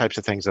those are the types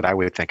of things that I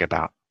would think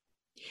about.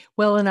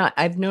 Well, and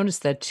I've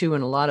noticed that too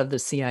in a lot of the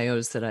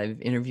CIOs that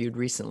I've interviewed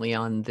recently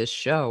on this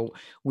show.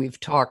 We've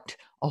talked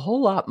a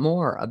whole lot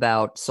more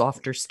about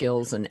softer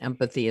skills and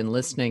empathy and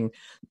listening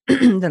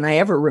than I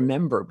ever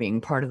remember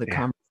being part of the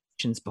Yeah,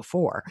 conversations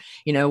before.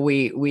 You know,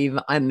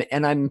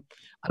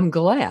 I'm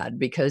glad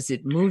because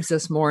it moves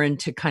us more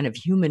into kind of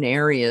human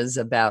areas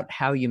about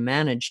how you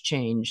manage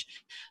change.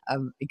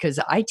 Because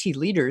IT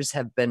leaders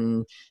have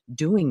been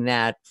doing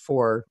that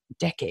for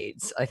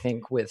decades, I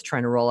think, with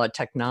trying to roll out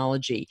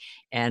technology.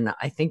 And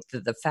I think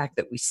that the fact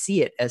that we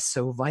see it as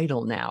so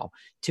vital now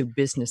to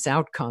business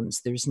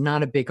outcomes, there's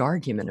not a big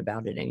argument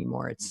about it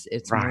anymore.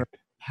 It's more, right,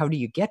 how do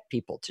you get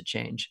people to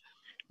change?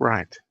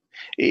 right.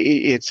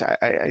 It's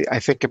I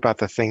think about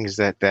the things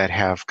that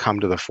have come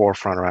to the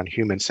forefront around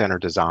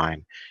human-centered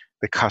design,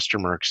 the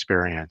customer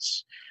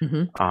experience.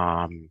 Hmm.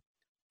 Um,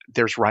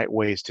 there's right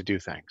ways to do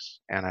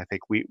things, and I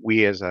think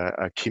we as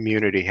a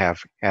community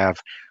have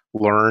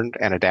learned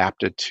and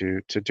adapted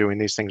to doing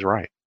these things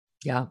right.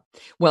 Yeah.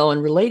 Well,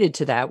 and related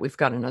to that, we've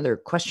got another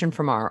question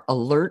from our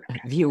alert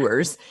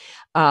viewers.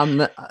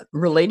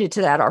 Related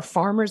to that, are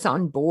farmers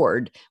on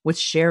board with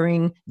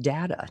sharing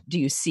data? Do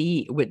you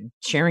see with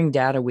sharing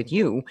data with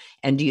you?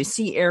 And do you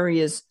see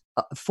areas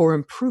for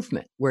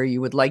improvement where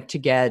you would like to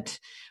get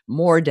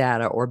more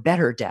data or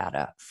better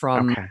data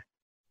Okay.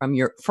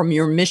 from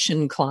your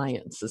mission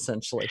clients,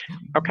 essentially?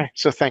 Okay,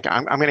 so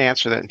I'm going to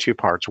answer that in two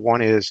parts.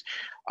 One is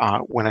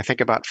when I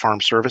think about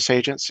Farm Service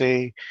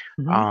Agency,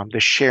 Mhm. the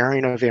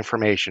sharing of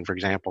information, for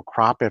example,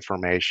 crop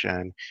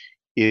information,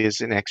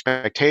 is an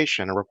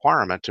expectation, a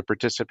requirement to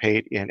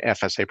participate in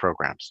FSA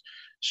programs.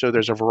 So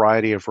there's a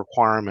variety of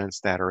requirements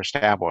that are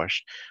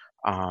established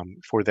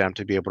for them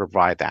to be able to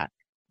provide that.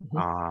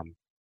 Mhm. Um,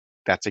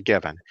 that's a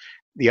given.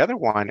 The other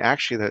one,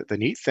 actually, the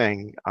neat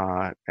thing,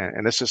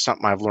 and this is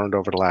something I've learned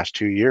over the last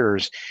 2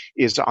 years,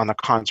 is on the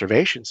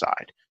conservation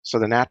side. So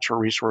the Natural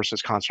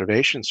Resources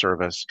Conservation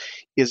Service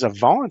is a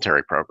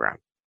voluntary program.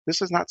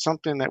 This is not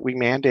something that we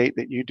mandate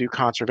that you do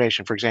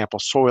conservation. For example,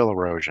 soil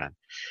erosion.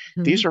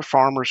 These Mhm. are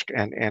farmers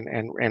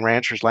and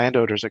ranchers,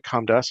 landowners that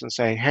come to us and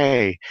say,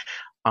 "Hey,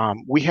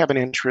 we have an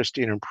interest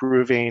in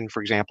improving,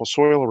 for example,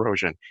 soil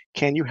erosion.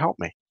 Can you help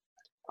me?"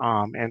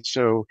 And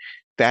so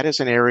that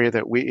is an area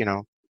that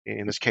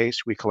in this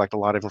case, we collect a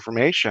lot of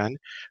information,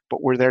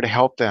 but we're there to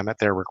help them at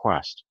their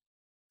request.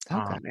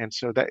 Okay. And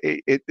so that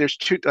there's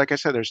two, like I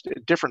said, there's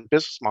different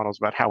business models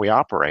about how we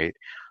operate,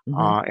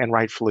 Mhm. and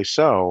rightfully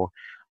so.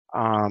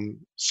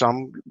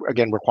 Some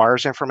again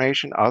requires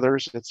information,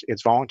 others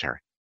it's voluntary,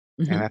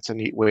 and Mhm. that's a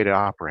neat way to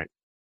operate.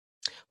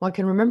 Well, I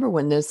can remember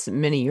when this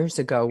many years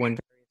ago, when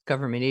various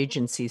government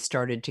agencies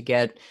started to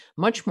get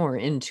much more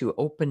into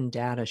open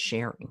data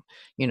sharing,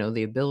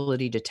 the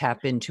ability to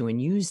tap into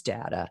and use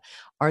data.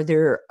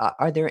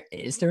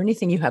 Is there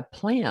anything you have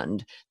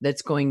planned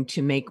that's going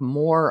to make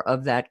more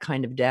of that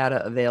kind of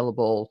data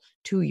available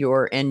to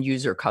your end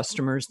user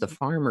customers, the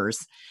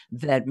farmers,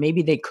 that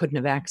maybe they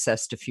couldn't have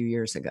accessed a few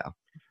years ago?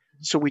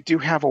 So we do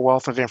have a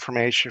wealth of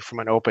information from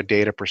an open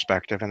data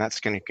perspective, and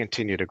that's going to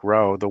continue to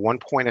grow. The one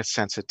point of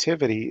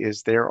sensitivity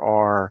is there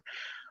are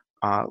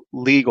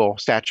legal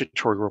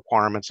statutory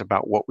requirements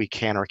about what we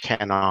can or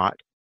cannot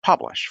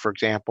publish. For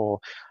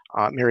example,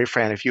 Mary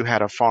Fran, if you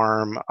had a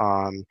farm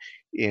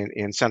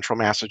in central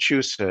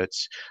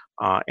Massachusetts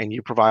and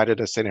you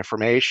provided us that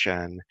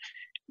information,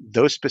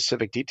 those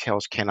specific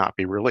details cannot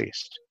be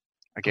released.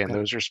 Again, Okay.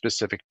 those are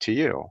specific to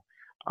you.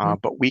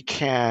 Mhm. But we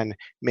can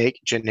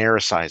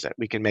genericize it.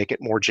 We can make it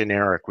more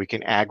generic. We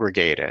can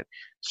aggregate it.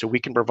 So we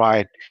can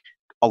provide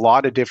a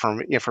lot of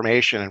different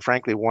information. And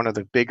frankly, one of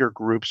the bigger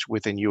groups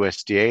within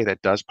USDA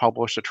that does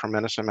publish a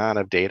tremendous amount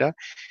of data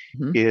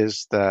Mhm.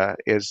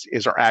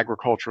 is our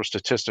Agricultural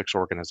Statistics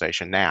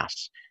Organization,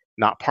 NASS.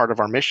 Not part of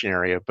our mission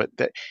area, but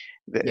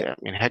Yeah. I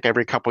mean, heck,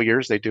 every couple of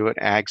years they do an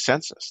ag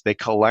census. They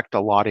collect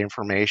a lot of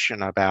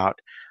information about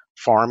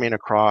farming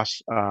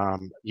across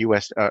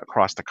U.S.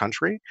 Across the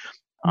country,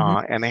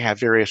 Mhm. and they have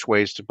various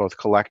ways to both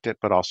collect it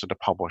but also to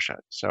publish it.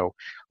 So,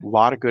 a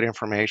lot of good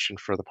information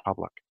for the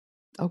public.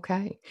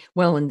 Okay.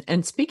 Well,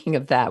 and speaking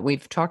of that,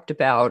 we've talked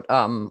about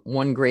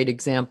one great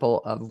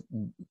example of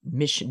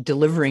mission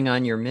delivering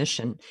on your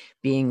mission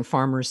being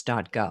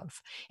farmers.gov.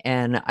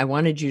 And I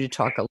wanted you to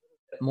talk a little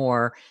bit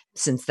more,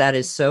 since that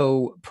is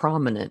so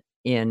prominent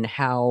in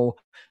how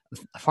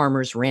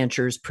farmers,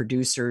 ranchers,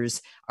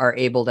 producers are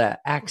able to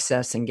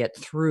access and get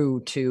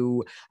through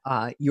to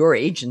your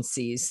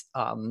agencies,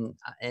 and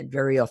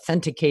very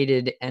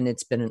authenticated, and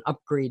it's been an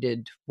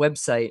upgraded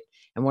website.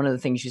 And one of the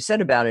things you said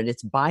about it,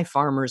 it's by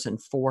farmers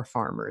and for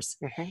farmers.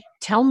 Mhm.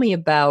 Tell me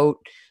about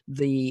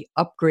the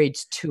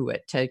upgrades to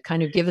it, to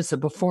kind of give us a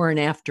before and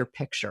after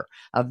picture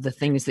of the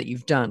things that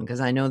you've done, because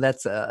I know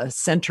that's a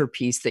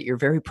centerpiece that you're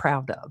very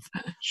proud of.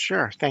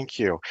 Sure, thank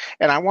you.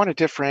 And I want to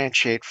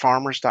differentiate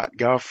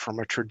farmers.gov from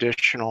a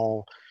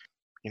traditional,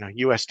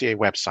 USDA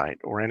website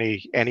or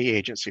any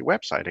agency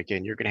website.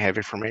 Again, you're going to have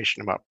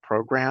information about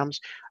programs,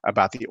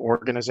 about the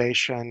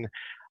organization,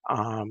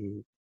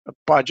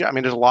 budget. I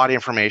mean, there's a lot of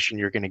information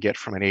you're going to get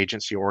from an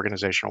agency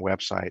organizational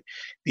website.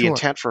 The Sure.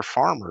 intent for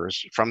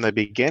farmers from the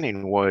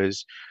beginning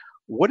was,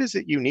 what is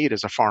it you need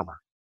as a farmer?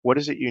 What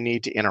is it you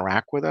need to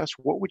interact with us?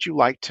 What would you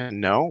like to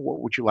know?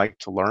 What would you like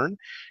to learn?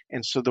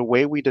 And so the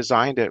way we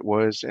designed it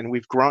was, and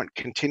we've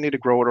continue to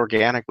grow it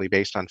organically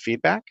based on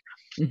feedback,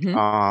 Hmm.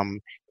 um,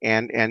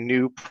 and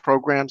new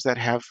programs that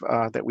have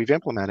that we've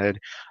implemented.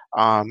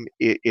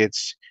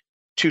 It's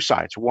two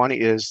sides. One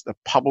is the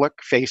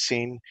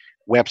public-facing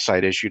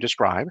website, as you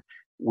describe,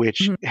 which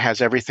Hmm.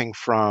 has everything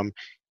from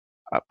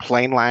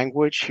plain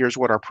language, here's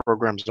what our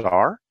programs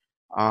are,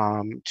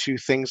 to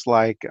things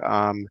like,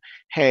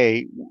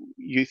 hey,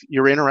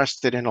 you're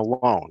interested in a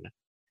loan.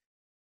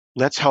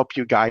 Let's help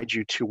you guide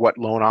you to what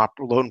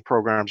loan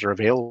programs are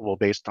available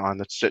based on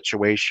the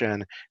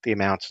situation, the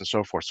amounts, and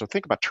so forth. So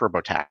think about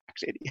TurboTax.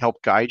 It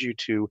helped guide you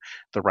to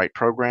the right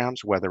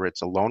programs, whether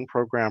it's a loan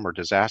program or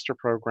disaster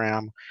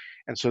program.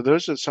 And so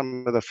those are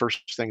some of the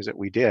first things that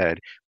we did.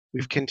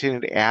 We've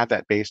continued to add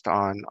that based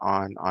on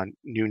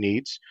new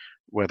needs,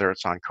 whether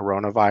it's on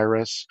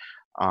coronavirus,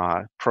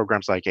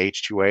 programs like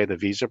H-2A, the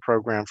visa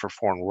program for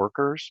foreign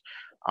workers,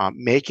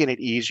 making it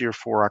easier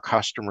for our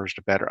customers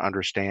to better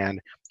understand.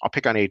 I'll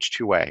pick on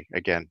H-2A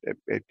again,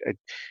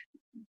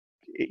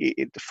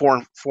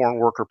 the foreign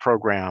worker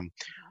program,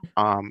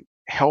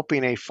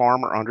 helping a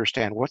farmer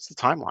understand what's the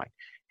timeline.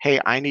 Hey,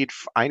 I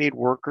need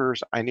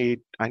workers. I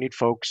need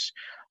folks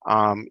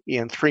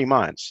in 3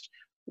 months.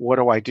 What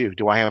do I do?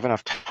 Do I have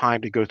enough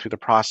time to go through the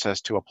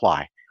process to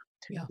apply?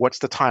 Yeah. What's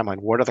the timeline?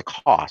 What are the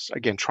costs?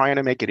 Again, trying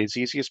to make it as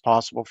easy as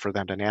possible for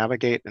them to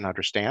navigate and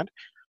understand.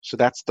 So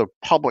that's the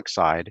public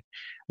side.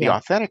 The Yeah.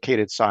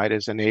 authenticated side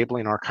is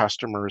enabling our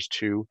customers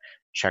to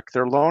check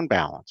their loan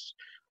balance,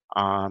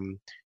 um,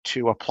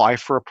 to apply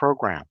for a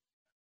program,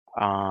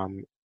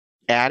 um,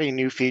 adding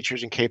new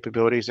features and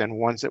capabilities, and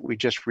ones that we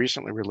just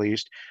recently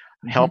released,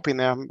 Hmm. helping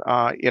them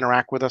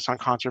interact with us on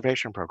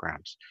conservation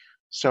programs.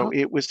 So Oh.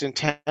 it was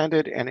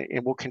intended, and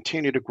it will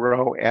continue to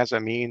grow as a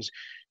means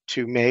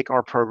to make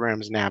our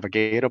programs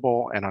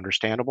navigatable and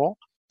understandable,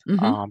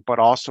 Hmm. but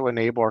also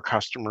enable our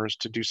customers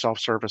to do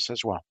self-service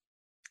as well.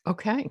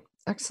 Okay.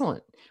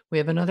 Excellent. We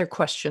have another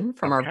question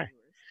from our, Okay,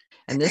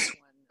 and this one,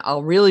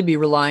 I'll really be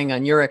relying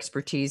on your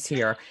expertise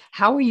here.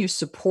 How are you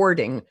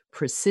supporting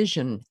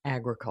precision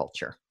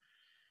agriculture?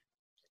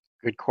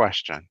 good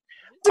question.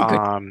 It's a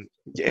good.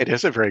 It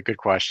is a very good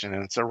question,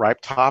 and it's a ripe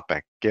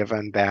topic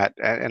given that,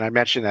 and I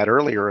mentioned that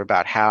earlier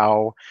about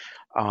how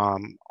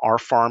our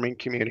farming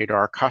community,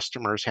 our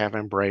customers have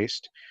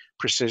embraced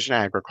precision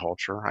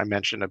agriculture. I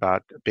mentioned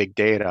about big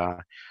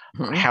data,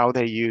 Mhm. how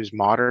they use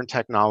modern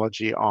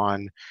technology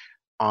on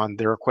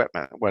their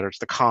equipment, whether it's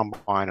the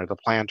combine or the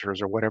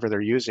planters or whatever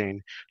they're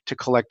using to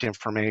collect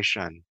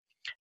information.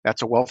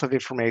 That's a wealth of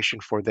information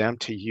for them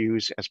to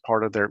use as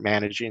part of their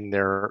managing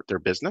their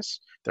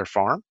business, their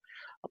farm,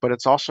 but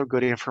it's also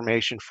good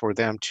information for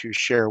them to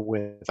share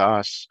with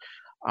us,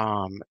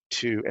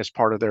 to as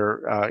part of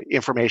their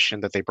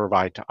information that they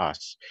provide to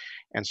us.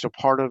 And so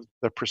part of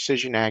the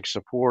precision ag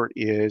support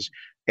is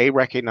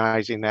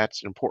recognizing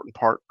that's an important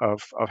part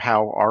of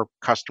how our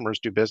customers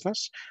do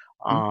business.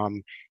 Mhm.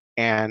 Um,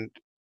 and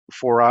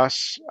for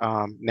us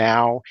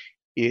now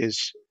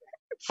is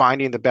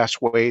finding the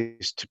best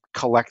ways to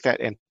collect that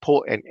and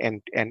pull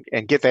and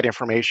get that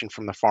information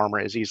from the farmer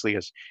as easily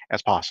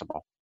as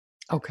possible.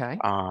 Okay.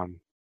 Um,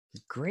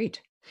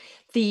 Great.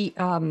 The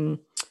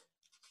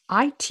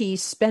IT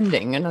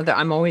spending, another,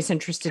 I'm always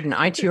interested in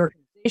IT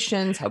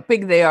organizations, how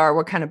big they are,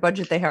 what kind of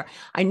budget they have.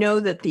 I know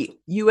that the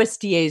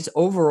USDA's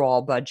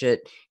overall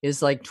budget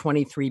is like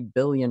 $23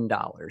 billion,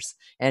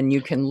 and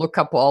you can look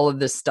up all of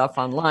this stuff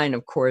online,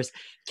 of course.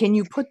 Can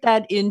you put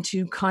that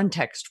into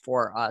context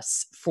for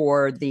us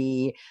for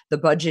the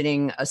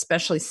budgeting,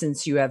 especially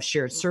since you have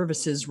shared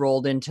services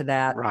rolled into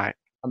that? right.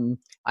 Um,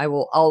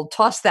 I'll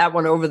toss that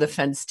one over the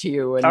fence to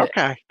you. And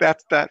Okay.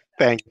 That's that.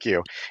 Thank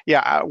you.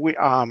 Yeah.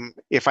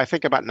 If I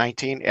think about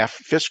 19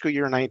 fiscal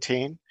year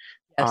 19,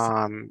 yes.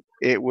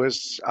 it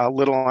was a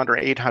little under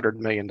 $800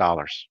 million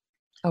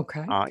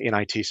Okay. in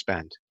IT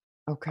spend.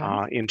 Okay.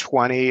 In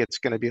 20, it's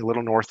going to be a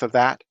little north of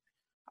that.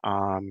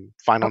 Final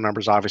Oh,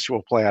 numbers obviously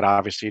will play out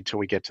obviously until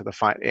we get to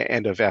the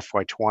end of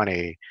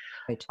FY20.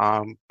 right.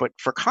 But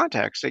for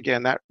context,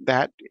 again,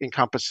 that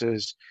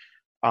encompasses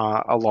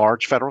a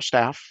large federal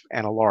staff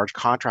and a large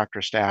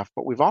contractor staff,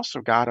 but we've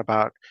also got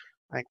about,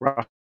 I think,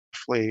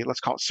 roughly,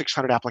 let's call it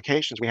 600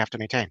 applications we have to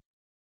maintain.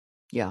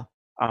 Yeah.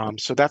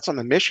 So that's on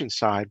the mission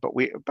side, but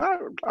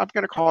I'm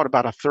going to call it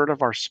about a third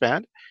of our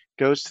spend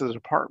goes to the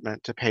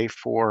department to pay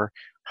for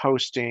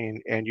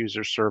hosting, end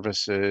user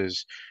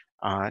services,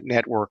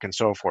 network, and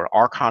so forth.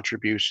 Our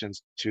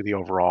contributions to the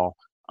overall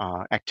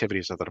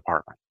activities of the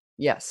department,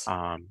 Yes.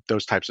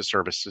 those types of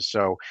services.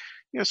 So,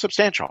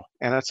 substantial,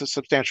 and that's a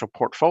substantial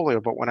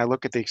portfolio. But when I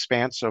look at the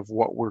expanse of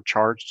what we're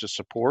charged to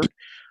support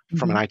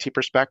from an Mhm. IT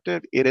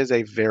perspective, it is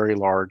a very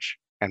large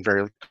and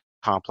very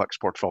complex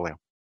portfolio.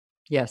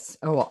 Yes.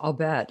 Oh, I'll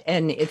bet.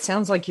 And it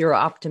sounds like you're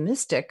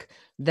optimistic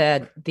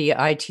that the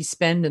IT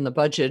spend in the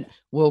budget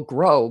will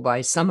grow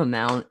by some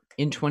amount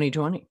in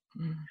 2020.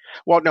 Mm.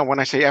 Well, no, when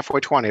I say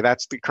FY20,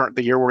 that's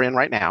the year we're in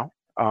right now.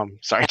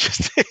 Sorry, Yeah.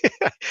 just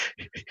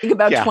Think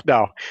about yeah, 20.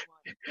 no.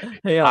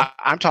 Yeah.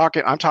 I'm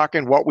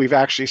talking what we've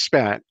actually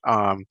spent,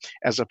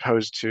 as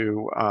opposed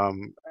to,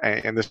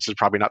 and this is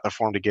probably not the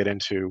forum to get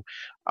into,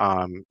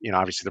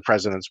 obviously the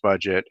president's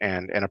budget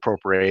and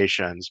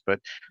appropriations, but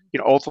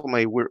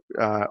ultimately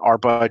our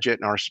budget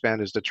and our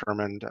spend is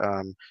determined,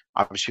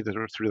 obviously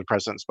through the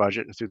president's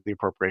budget and through the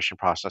appropriation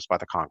process by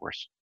the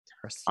Congress.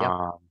 Of course. Yep.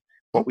 Um,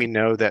 but we Okay.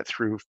 know that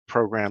through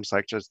programs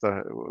like just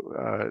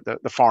the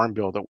farm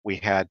bill that we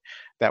had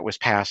that was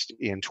passed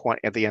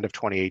at the end of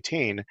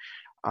 2018,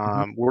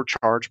 Mhm. we're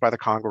charged by the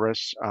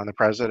Congress and the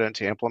president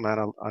to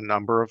implement a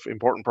number of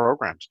important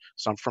programs,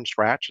 some from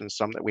scratch and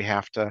some that we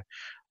have to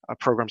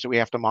programs that we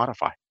have to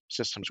modify,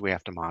 systems we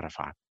have to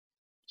modify.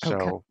 Okay.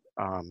 So,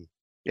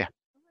 yeah.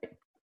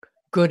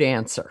 Good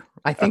answer.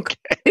 I think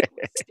Okay.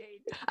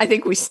 I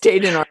think we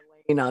stayed in our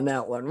lane on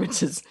that one,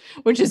 which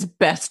is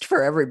best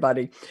for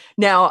everybody.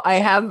 Now, we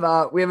have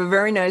a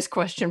very nice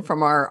question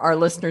from our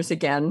listeners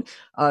again.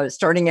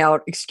 Starting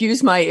out,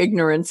 excuse my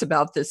ignorance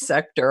about this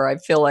sector. I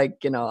feel like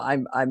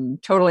I'm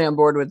totally on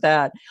board with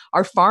that.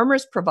 Are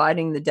farmers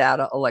providing the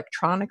data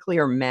electronically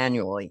or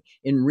manually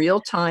in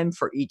real time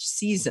for each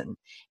season?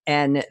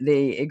 And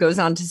it goes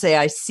on to say,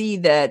 I see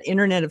that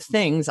Internet of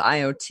Things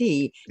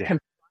 (IoT) Yeah. can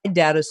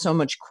data so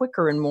much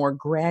quicker and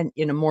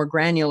in a more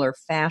granular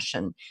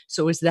fashion.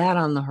 So is that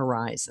on the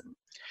horizon?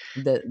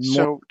 The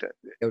more So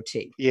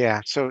IoT.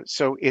 Yeah, so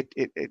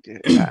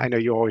I know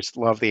you always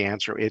love the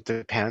answer. It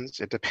depends.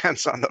 It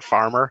depends on the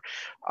farmer.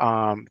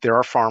 There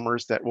are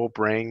farmers that will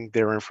bring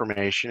their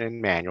information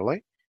in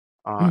manually,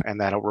 Mm, and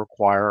that'll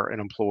require an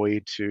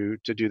employee to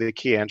do the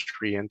key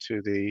entry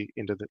into the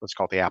let's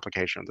call it the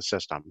application of the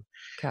system.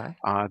 okay.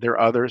 There are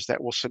others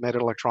that will submit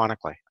it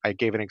electronically. I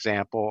gave an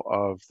example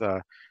of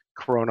the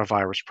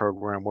coronavirus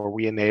program where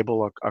we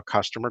enable a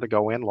customer to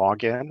go in,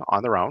 log in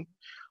on their own,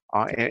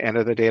 and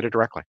enter the data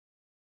directly.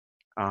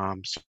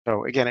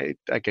 So again,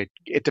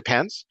 it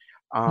depends,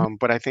 Mhm.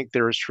 but I think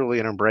there is truly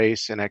an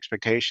embrace and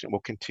expectation that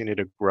will continue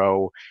to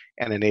grow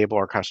and enable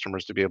our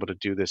customers to be able to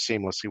do this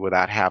seamlessly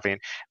without having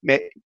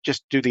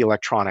just do the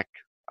electronic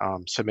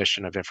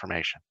submission of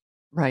information.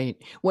 Right.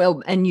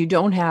 Well, and you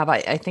don't have,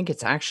 I think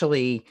it's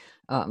actually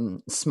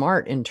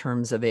smart in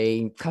terms of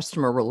a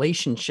customer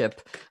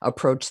relationship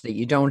approach that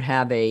you don't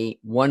have a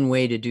one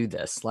way to do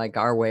this, like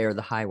our way or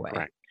the highway.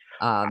 Right.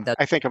 That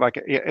I think of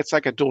yeah, it's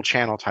like a dual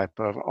channel type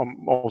of a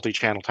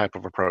multi-channel type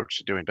of approach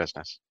to doing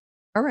business.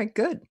 All right,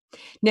 good.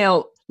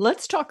 Now,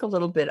 let's talk a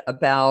little bit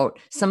about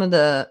some of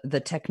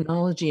the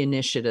technology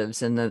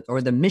initiatives and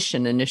the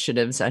mission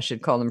initiatives, I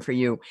should call them for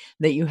you,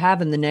 that you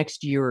have in the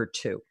next year or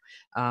two.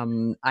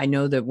 I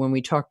know that when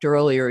we talked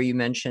earlier, you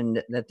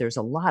mentioned that there's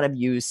a lot of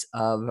use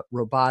of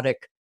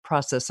robotic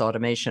process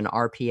automation,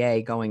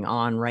 RPA, going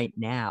on right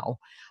now,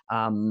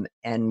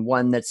 and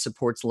one that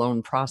supports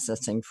loan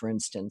processing, for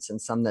instance,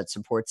 and some that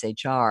supports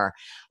HR.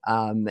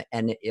 And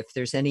if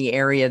there's any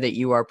area that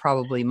you are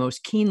probably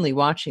most keenly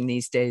watching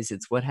these days,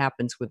 it's what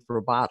happens with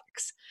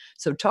robotics.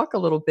 So, talk a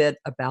little bit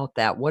about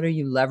that. What are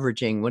you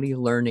leveraging? What are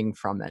you learning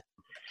from it?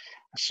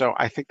 So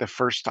I think the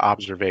first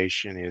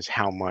observation is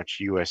how much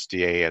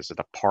USDA as a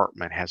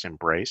department has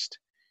embraced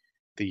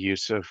the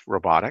use of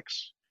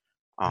robotics,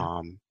 Yeah.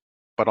 um,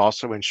 but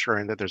also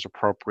ensuring that there's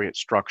appropriate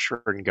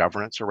structure and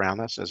governance around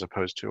this as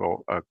opposed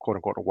to a quote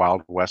unquote a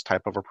Wild West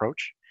type of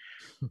approach,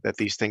 that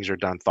these things are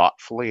done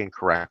thoughtfully and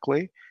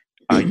correctly,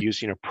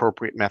 using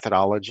appropriate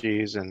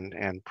methodologies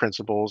and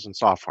principles and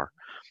software.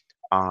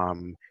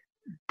 Um,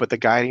 but the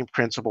guiding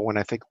principle, when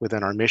I think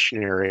within our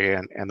mission area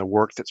and the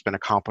work that's been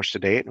accomplished to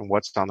date and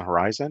what's on the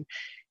horizon,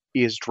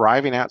 is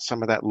driving out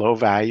some of that low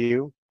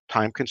value,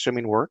 time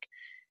consuming work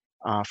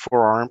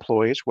for our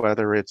employees,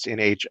 whether it's in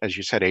as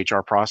you said,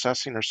 HR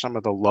processing or some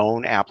of the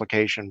loan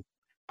application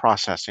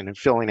processing and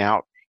filling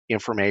out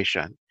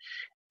information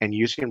and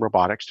using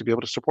robotics to be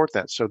able to support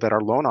that so that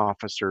our loan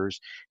officers,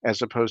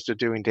 as opposed to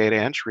doing data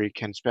entry,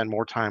 can spend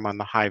more time on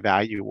the high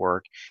value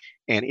work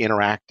and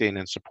interacting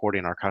and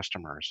supporting our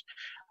customers.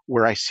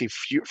 Where I see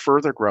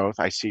further growth,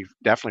 I see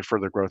definitely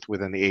further growth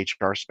within the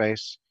HR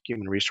space,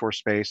 human resource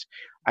space.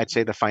 I'd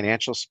say the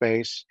financial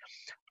space,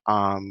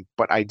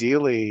 but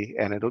ideally,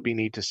 and it'll be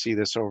neat to see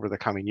this over the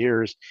coming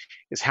years,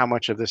 is how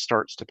much of this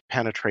starts to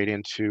penetrate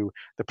into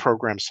the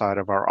program side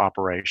of our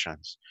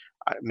operations.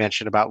 I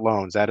mentioned about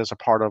loans. That is a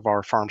part of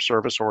our farm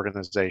service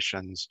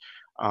organization's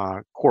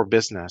core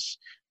business.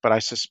 But I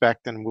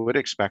suspect and would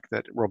expect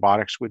that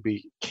robotics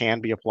can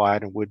be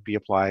applied and would be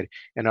applied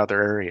in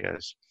other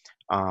areas.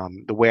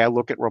 The way I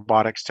look at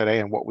robotics today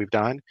and what we've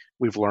done,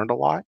 we've learned a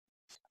lot,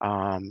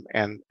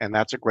 and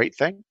that's a great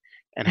thing.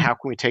 And Mhm. how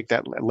can we take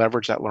that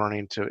leverage that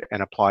learning to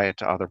and apply it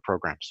to other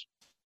programs?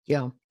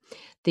 Yeah.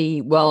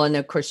 Well, and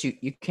of course,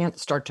 you can't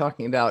start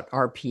talking about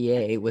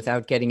RPA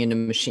without getting into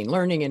machine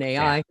learning and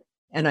Yeah. AI.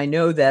 And I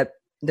know that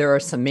there are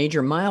some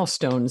major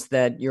milestones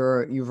that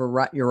you're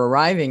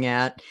arriving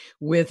at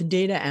with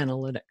data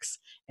analytics,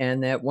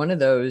 and that one of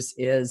those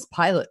is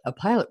a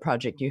pilot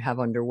project you have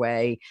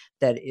underway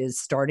that is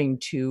starting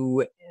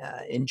to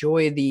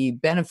enjoy the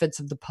benefits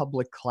of the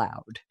public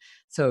cloud.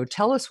 So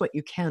tell us what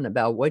you can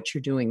about what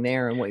you're doing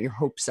there and what your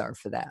hopes are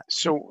for that.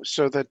 So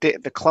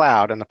the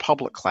cloud and the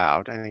public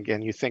cloud, and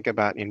again, you think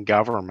about in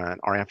government,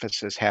 our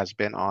emphasis has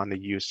been on the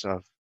use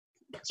of,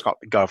 it's called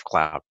the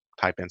GovCloud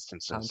type I'm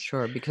instances.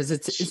 sure because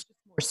it's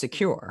more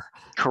secure.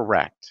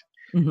 Correct.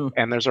 Mhm.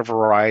 And there's a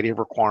variety of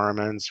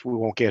requirements. We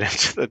won't get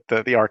into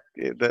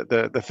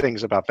the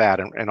things about that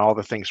and all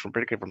the things from,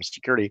 particularly from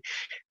security.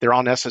 They're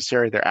all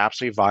necessary. They're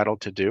absolutely vital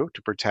to do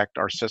to protect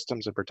our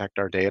systems and protect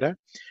our data.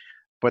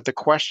 But the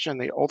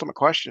ultimate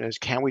question is,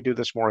 can we do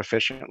this more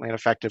efficiently and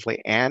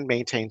effectively and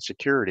maintain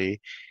security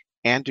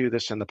and do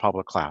this in the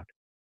public cloud?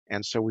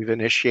 And so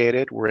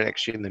we're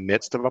actually in the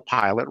midst of a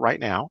pilot right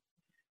now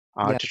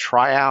Yeah. to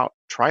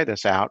try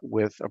this out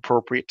with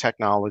appropriate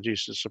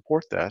technologies to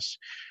support this.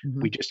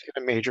 Hmm. We just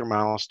hit a major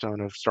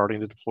milestone of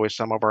starting to deploy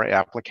some of our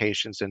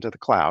applications into the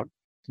cloud,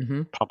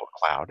 Hmm. public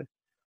cloud.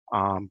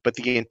 But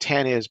the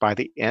intent is by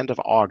the end of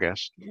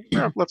August,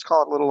 let's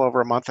call it a little over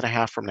a month and a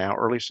half from now,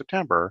 early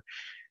September,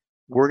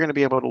 we're going to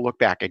be able to look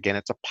back. Again,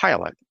 it's a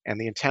pilot, and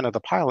the intent of the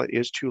pilot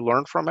is to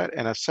learn from it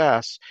and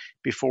assess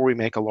before we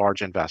make a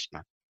large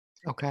investment.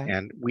 Okay.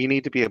 And we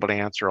need to be able to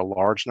answer a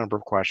large number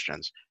of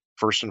questions.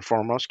 First and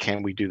foremost,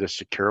 can we do this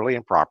securely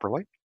and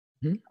properly?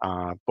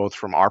 Mhm. Both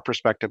from our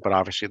perspective, but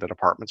obviously the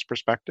department's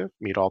perspective,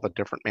 meet all the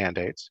different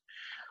mandates.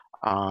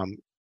 Um,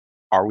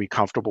 are we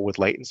comfortable with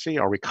latency?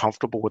 Are we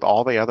comfortable with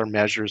all the other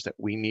measures that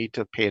we need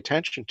to pay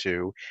attention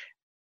to?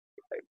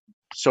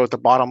 So at the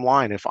bottom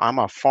line, if I'm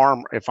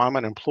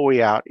an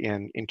employee out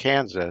in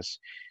Kansas,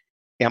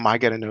 am I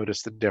going to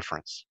notice the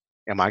difference?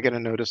 Am I going to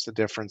notice the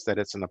difference that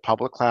it's in the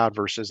public cloud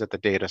versus at the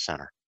data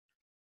center?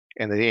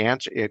 And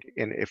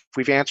if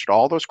we've answered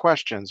all those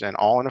questions and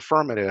all in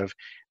affirmative,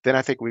 then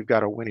I think we've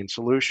got a winning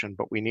solution.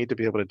 But we need to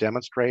be able to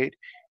demonstrate,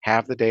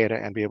 have the data,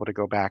 and be able to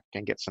go back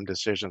and get some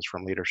decisions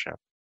from leadership.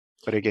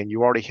 But again,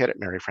 you already hit it,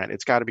 Mary Fran.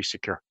 It's got to be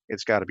secure.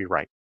 It's got to be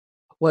right.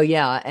 Well,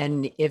 yeah,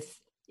 and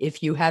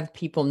if you have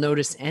people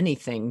notice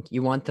anything,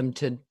 you want them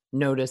to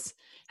notice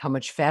how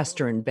much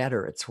faster and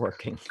better it's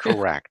working.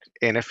 Correct.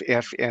 And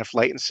if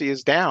latency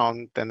is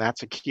down, then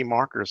that's a key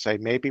marker to say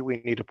maybe we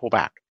need to pull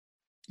back.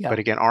 Yeah. But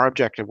again, our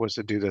objective was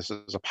to do this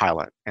as a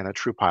pilot and a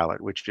true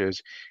pilot, which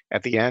is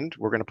at the end,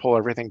 we're going to pull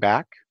everything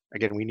back.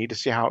 Again, we need to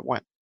see how it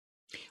went.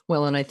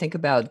 Well, and I think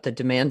about the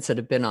demands that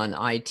have been on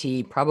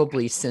IT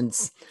probably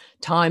since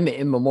time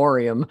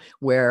immemorial,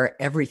 where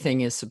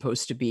everything is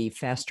supposed to be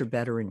faster,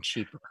 better, and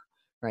cheaper.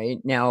 Right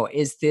now,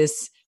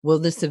 will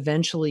this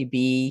eventually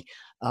be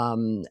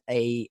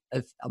a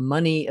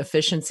money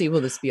efficiency?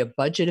 Will this be a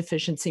budget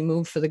efficiency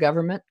move for the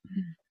government?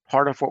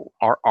 Part of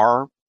what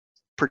our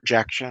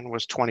projection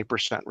was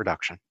 20%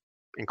 reduction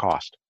in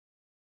cost.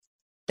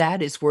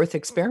 That is worth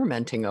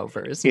experimenting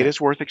over, isn't It it?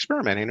 is worth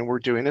experimenting, and we're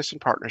doing this in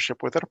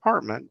partnership with the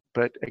department.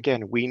 But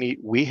again,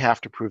 we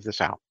have to prove this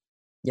out.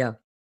 Yeah.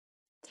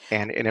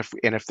 And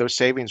if those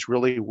savings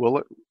really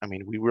will, I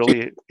mean,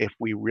 if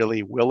we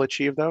really will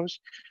achieve those,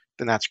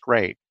 then that's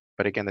great.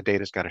 But again, the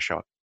data's got to show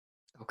it.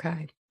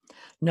 Okay.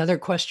 Another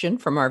question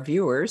from our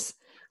viewers.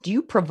 Do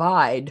you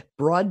provide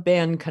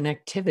broadband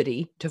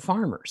connectivity to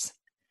farmers?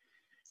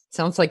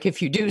 Sounds like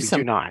if you do We do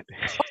some. not.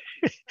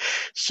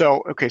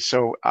 So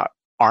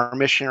our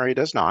missionary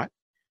does not.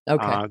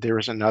 Okay.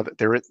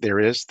 There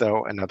is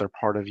though another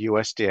part of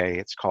USDA.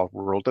 It's called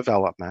Rural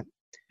Development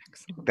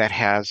Excellent. that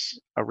has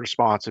a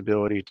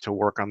responsibility to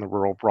work on the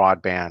rural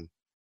broadband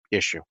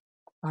issue.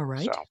 All So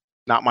right.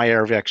 not my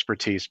area of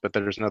expertise, but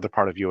there's another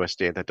part of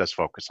USDA that does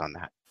focus on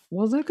that.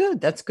 Well, they're good.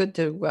 That's good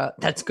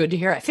to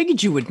hear. I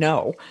figured you would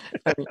know.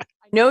 I mean,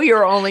 I know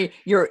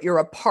you're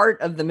a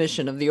part of the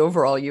mission of the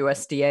overall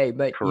USDA,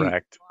 but you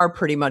Correct. are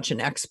pretty much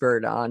an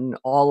expert on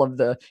all of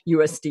the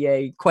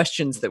USDA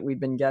questions that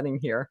we've been getting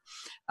here.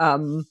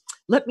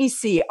 Let me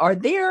see.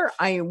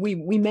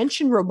 We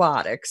mentioned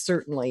robotics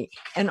certainly,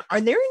 and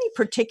are there any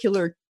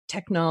particular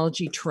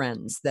technology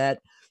trends that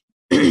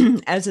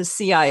as a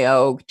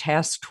CIO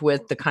tasked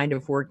with the kind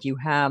of work you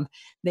have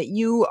that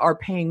you are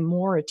paying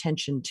more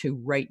attention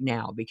to right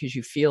now because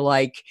you feel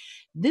like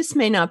this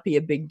may not be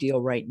a big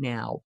deal right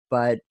now,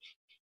 but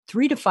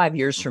 3 to 5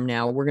 years from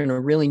now, we're going to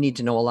really need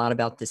to know a lot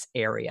about this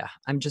area.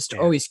 I'm just Yeah.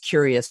 always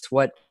curious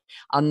what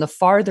on the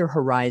farther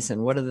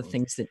horizon, what are the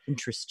things that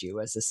interest you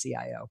as a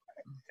CIO?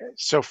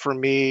 So for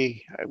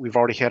me, we've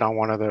already hit on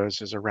one of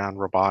those is around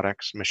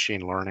robotics,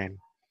 machine learning.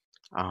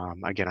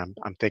 Again,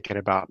 I'm thinking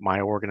about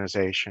my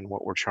organization,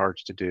 what we're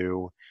charged to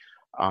do.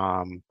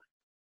 Um,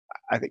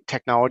 I think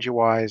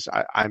technology-wise,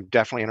 I'm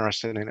definitely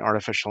interested in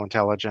artificial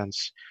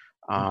intelligence.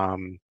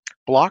 Um,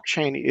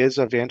 Blockchain is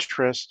of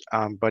interest,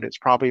 but it's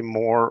probably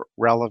more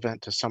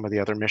relevant to some of the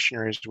other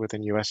missionaries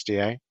within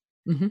USDA.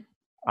 Mhm.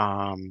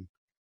 Um,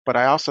 but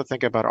I also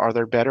think about, are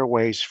there better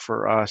ways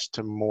for us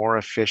to more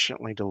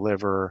efficiently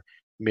deliver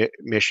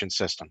mission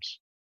systems?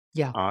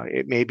 Yeah.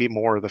 It may be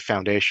more of the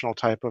foundational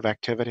type of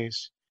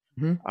activities,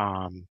 Mhm.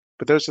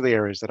 but those are the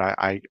areas that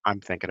I'm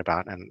thinking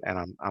about and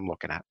I'm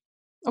looking at.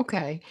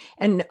 Okay.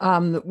 And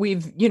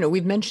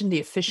we've mentioned the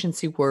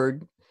efficiency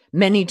word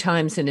many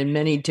times and in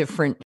many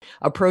different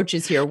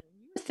approaches here. When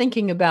you're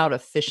thinking about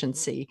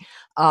efficiency,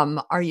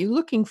 are you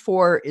looking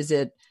for, is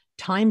it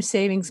time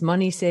savings,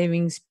 money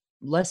savings,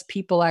 less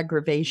people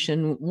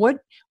aggravation? What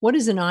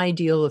is an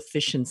ideal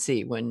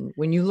efficiency when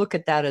you look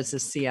at that as a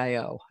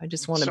CIO? I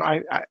just want So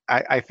to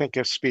I think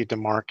of speed to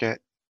market.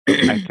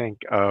 I think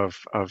of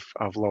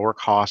lower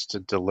cost to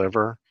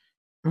deliver,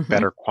 Mhm.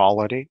 better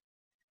quality,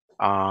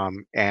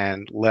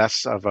 and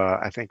less of a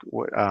I think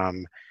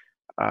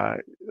uh,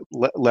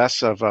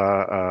 less of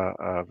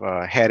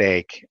a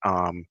headache,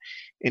 and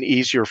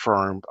easier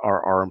for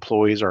our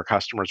employees, our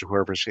customers, or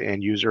whoever's the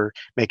end user,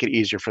 make it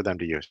easier for them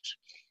to use.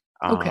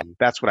 Okay.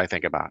 That's what I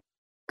think about.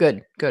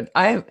 Good, good.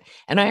 I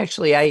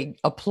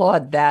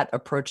applaud that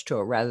approach to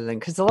it rather than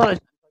because a lot of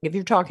if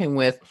you're talking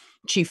with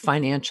chief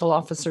financial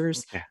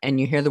officers Yeah. and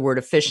you hear the word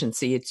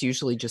efficiency, it's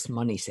usually just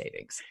money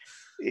savings.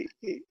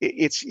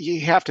 It's you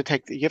have to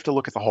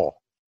look at the whole,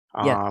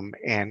 Yeah,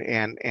 and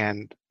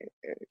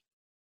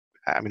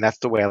I mean that's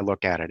the way I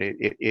look at it.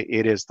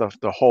 It is the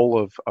whole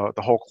of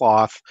the whole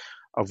cloth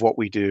of what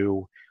we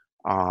do.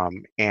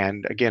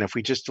 And again, if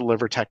we just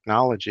deliver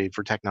technology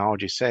for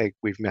technology's sake,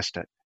 we've missed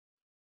it.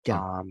 yeah.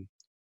 Um,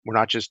 we're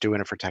not just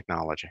doing it for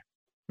technology.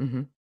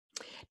 Mhm.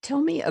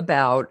 Tell me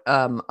about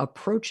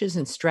approaches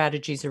and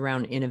strategies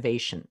around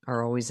innovation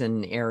are always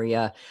an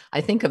area.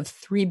 I think of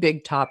three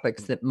big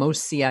topics that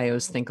most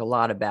CIOs think a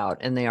lot about,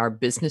 and they are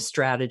business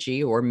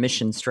strategy or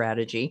mission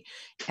strategy,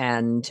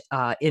 and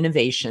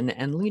innovation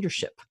and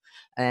leadership.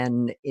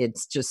 And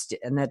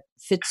that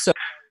fits so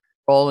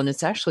role, and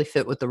it's actually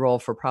fit with the role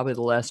for probably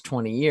the last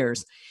 20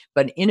 years.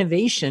 But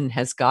innovation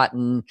has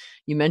gotten,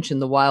 you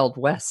mentioned the Wild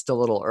West a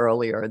little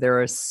earlier.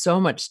 There is so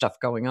much stuff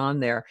going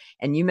on there.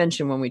 And you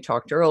mentioned when we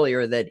talked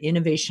earlier that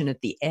innovation at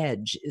the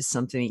edge is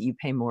something that you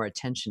pay more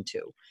attention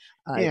to.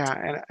 Uh,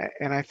 Yeah,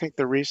 and I think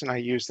the reason I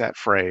use that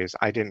phrase,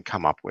 I didn't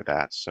come up with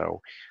that.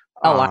 So,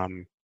 oh,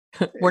 um,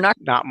 we're not.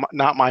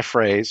 not my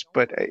phrase,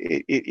 but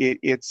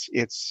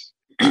it's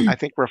I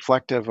think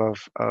reflective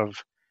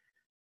of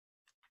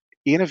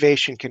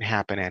innovation can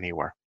happen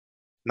anywhere,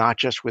 not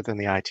just within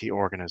the IT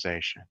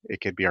organization.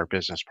 It could be our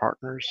business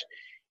partners.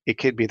 It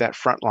could be that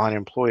frontline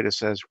employee that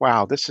says,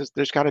 "Wow,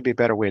 there's got to be a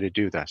better way to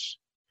do this."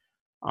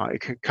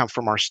 It could come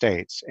from our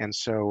states, and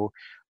so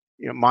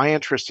my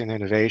interest in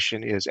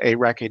innovation is a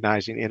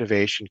recognizing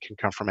innovation can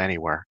come from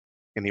anywhere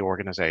in the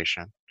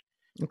organization.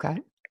 Okay.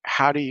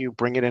 How do you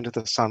bring it into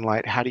the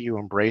sunlight? How do you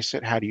embrace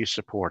it? How do you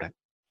support it?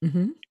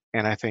 Hmm.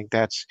 And I think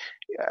that's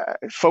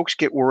folks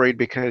get worried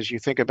because you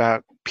think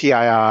about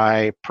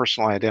PII,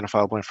 personal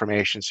identifiable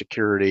information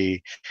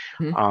security,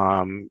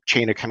 Hmm.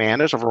 chain of command.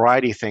 There's a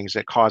variety of things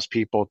that cause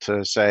people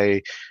to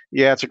say,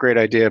 "Yeah, it's a great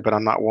idea, but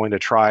I'm not willing to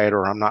try it,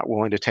 or I'm not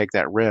willing to take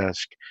that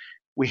risk."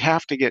 We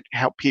have to get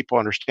help people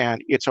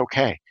understand it's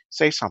okay.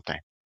 Say something.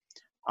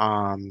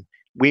 Um,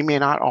 we may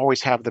not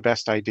always have the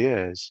best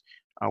ideas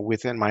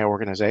within my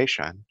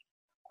organization,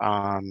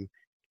 um,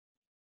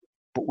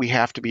 but we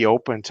have to be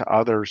open to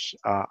others'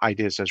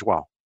 ideas as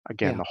well.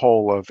 Again, Yeah. the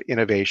whole of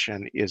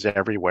innovation is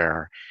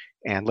everywhere,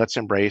 and let's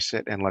embrace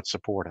it and let's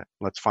support it.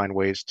 Let's find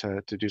ways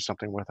to do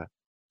something with it.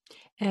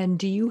 And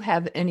do you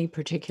have any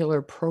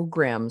particular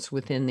programs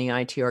within the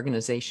IT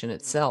organization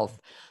itself?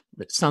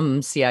 But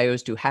some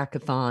CIOs do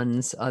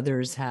hackathons,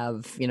 others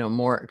have,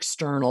 more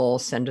external,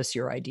 send us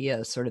your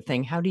idea sort of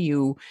thing. How do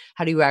you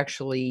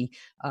actually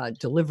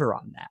deliver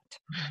on that?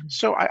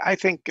 So I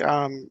think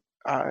uh,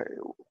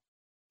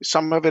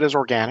 some of it is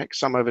organic,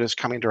 some of it is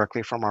coming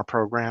directly from our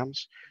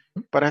programs,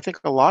 but I think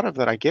a lot of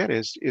that I get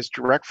is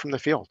direct from the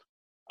field,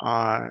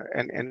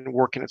 and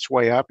working its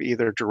way up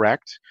either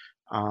direct.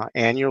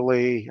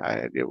 Annually,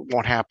 it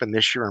won't happen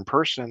this year in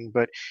person,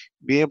 but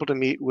be able to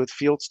meet with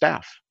field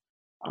staff,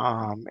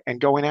 and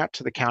going out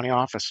to the county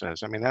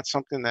offices. I mean, that's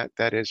something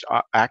that is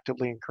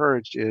actively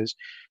encouraged. Is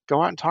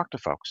go out and talk to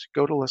folks,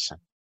 go to listen,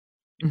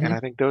 and Mhm. I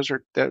think those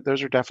are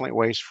definitely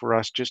ways for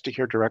us just to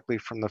hear directly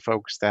from the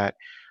folks that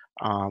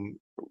um,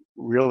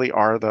 really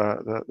are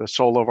the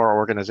soul of our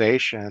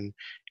organization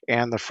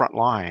and the front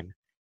line,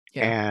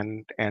 Yeah.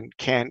 and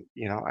can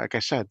like I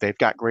said, they've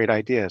got great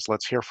ideas.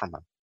 Let's hear from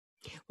them.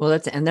 Well,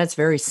 that's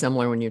very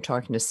similar when you're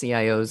talking to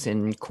CIOs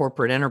in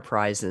corporate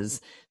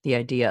enterprises. The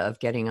idea of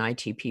getting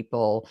IT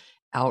people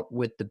out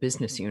with the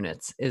business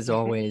units is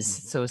always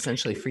so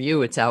essentially for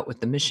you, it's out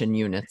with the mission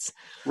units.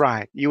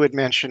 Right. You had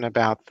mentioned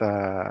about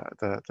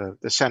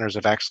the centers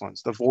of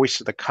excellence. The voice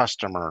of the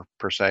customer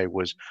per se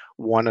was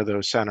one of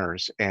those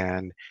centers.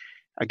 And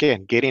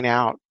again, getting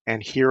out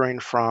and hearing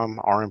from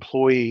our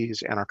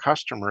employees and our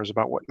customers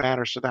about what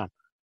matters to them,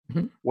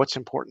 Mhm. what's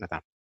important to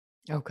them.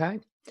 Okay.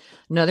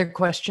 Another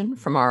question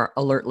from our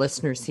alert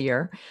listeners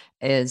here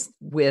is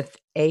with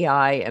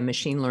AI and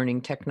machine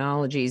learning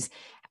technologies,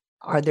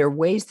 are there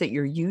ways that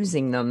you're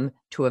using them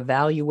to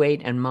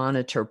evaluate and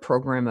monitor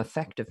program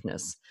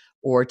effectiveness?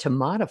 or to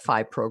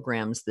modify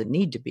programs that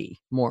need to be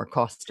more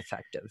cost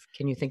effective?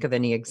 Can you think of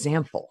any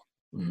example?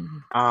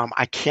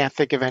 I can't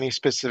think of any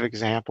specific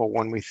example.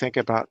 When we think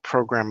about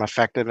program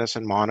effectiveness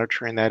and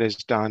monitoring, that is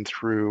done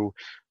through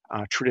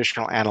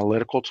traditional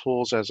analytical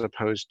tools as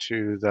opposed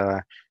to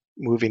the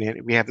moving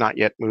in. We have not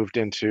yet moved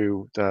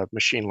into the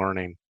machine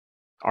learning,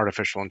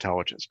 artificial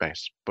intelligence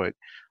space, but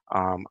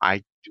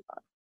I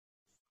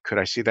could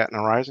I see that in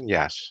the horizon?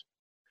 Yes.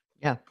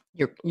 Yeah,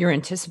 you're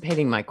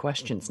anticipating my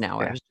questions now.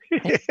 I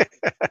Yeah. was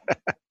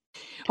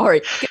all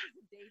right. Give us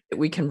a date that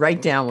we can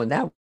write down when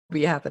that will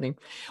be happening.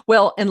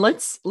 Well, and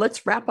let's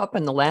wrap up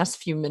in the last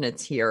few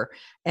minutes here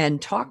and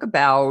talk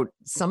about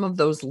some of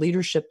those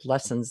leadership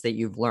lessons that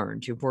you've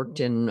learned. You've worked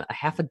in a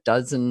half a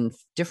dozen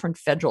different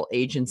federal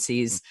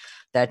agencies.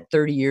 That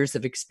 30 years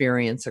of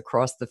experience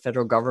across the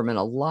federal government,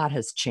 a lot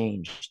has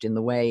changed in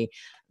the way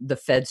the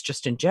feds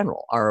just in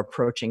general are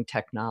approaching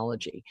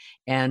technology.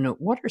 And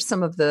what are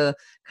some of the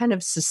kind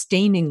of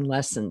sustaining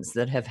lessons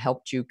that have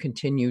helped you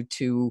continue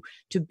to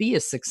be a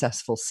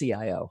successful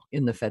CIO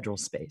in the federal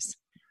space?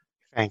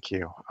 Thank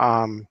you.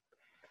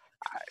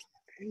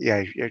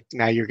 Yeah,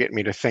 now you're getting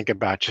me to think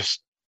about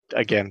just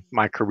again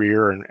my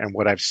career and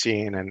what I've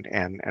seen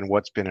and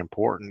what's been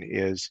important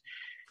is,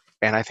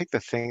 and I think the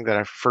thing that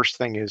I first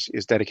thing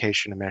is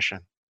dedication to mission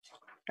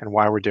and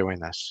why we're doing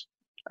this.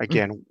 Mm,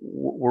 Again,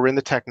 we're in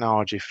the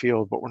technology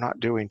field, but we're not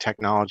doing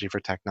technology for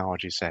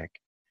technology's sake.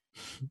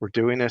 We're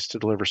doing this to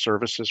deliver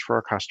services for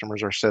our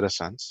customers, our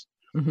citizens,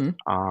 mhm,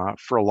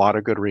 for a lot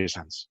of good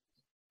reasons,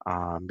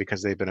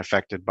 because they've been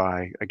affected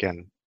by,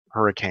 again,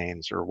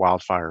 hurricanes or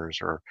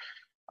wildfires or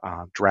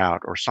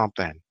drought or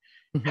something.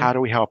 mhm. How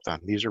do we help them?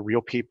 These are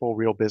real people,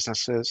 real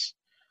businesses.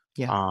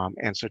 Yeah.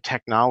 And so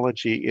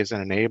technology is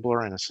an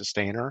enabler and a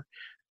sustainer,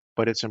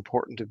 but it's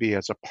important to be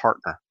as a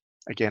partner.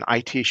 Again,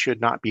 IT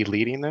should not be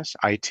leading this.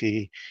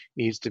 IT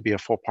needs to be a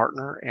full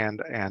partner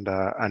and an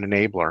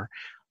enabler,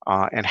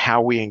 and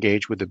how we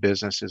engage with the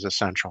business is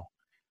essential.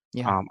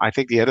 Yeah. I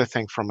think the other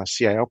thing from a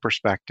CIO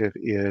perspective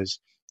is,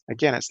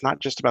 again, it's not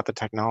just about the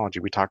technology.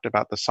 We talked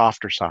about the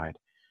softer side,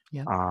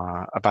 Yeah.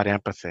 about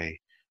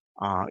empathy.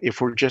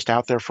 If we're just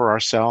out there for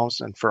ourselves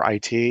and for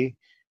IT,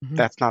 Mhm,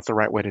 that's not the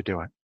right way to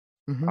do it.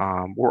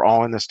 mhm. We're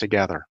all in this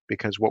together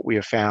because what we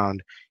have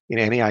found in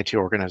any IT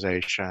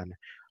organization,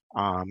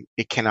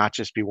 it cannot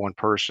just be one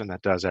person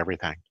that does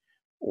everything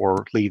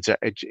or leads.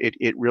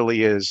 It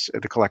really is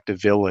the collective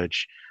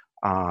village,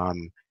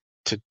 um,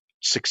 to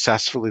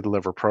successfully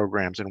deliver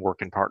programs and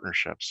work in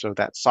partnerships. So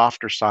that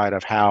softer side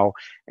of how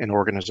an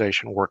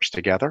organization works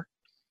together,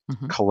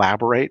 Mhm.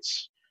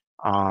 collaborates,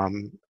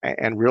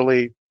 and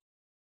really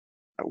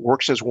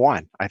works as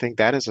one. I think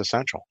that is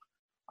essential.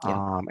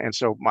 Yeah. And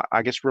so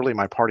I guess really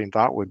my parting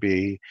thought would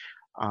be,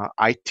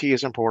 IT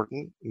is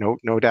important,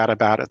 no doubt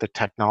about it. The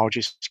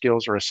technology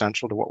skills are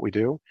essential to what we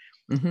do,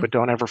 Mhm. but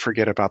don't ever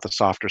forget about the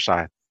softer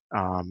side,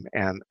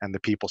 and the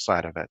people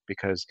side of it,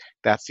 because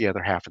that's the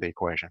other half of the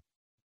equation.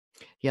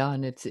 Yeah,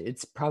 and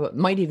it's probably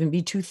might even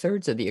be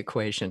 2/3 of the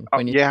equation Oh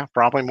when you yeah,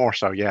 probably more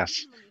so.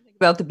 Yes, think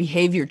about the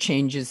behavior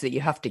changes that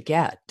you have to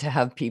get to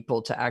have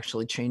people to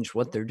actually change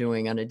what they're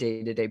doing on a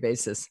day-to-day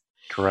basis.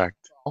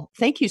 correct. Well,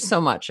 thank you so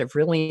much. I've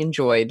really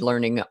enjoyed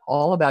learning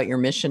all about your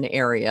mission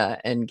area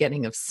and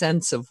getting a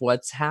sense of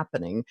what's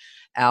happening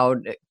out,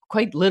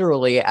 quite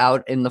literally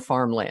out in the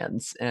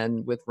farmlands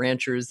and with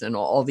ranchers and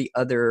all the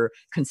other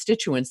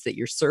constituents that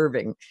you're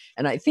serving.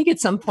 And I think at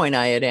some point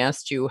I had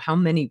asked you, how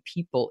many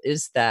people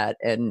is that?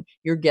 And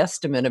your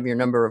guesstimate of your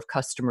number of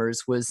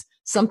customers was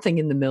something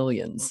in the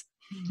millions.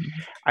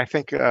 I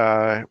think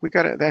I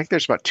think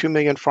there's about 2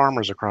 million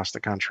farmers across the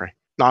country.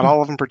 Not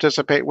all of them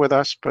participate with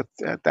us, but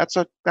that's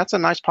a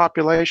nice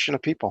population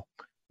of people.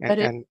 And, But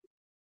and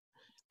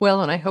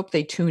well, and I hope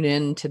they tune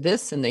in to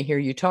this and they hear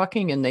you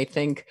talking and they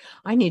think,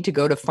 I need to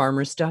go to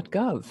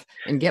farmers.gov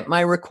and get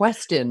my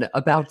request in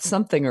about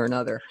something or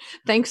another.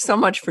 Thanks so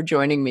much for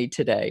joining me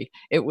today.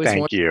 It was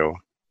thank wonderful you.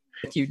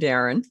 with you,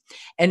 Darren.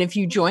 And if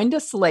you joined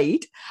us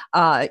late,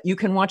 you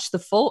can watch the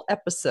full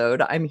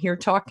episode. I'm here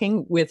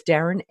talking with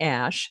Darren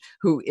Ash,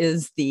 who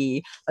is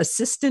the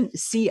Assistant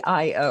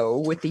CIO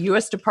with the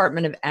U.S.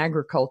 Department of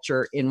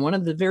Agriculture in one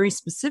of the very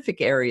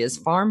specific areas,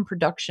 Farm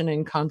Production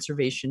and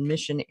Conservation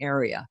Mission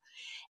Area.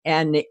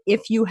 And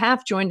if you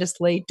have joined us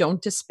late,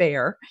 don't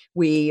despair.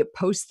 We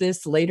post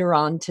this later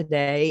on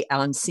today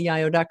on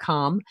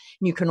CIO.com.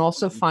 You can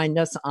also find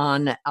us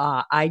on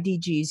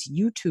IDG's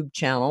YouTube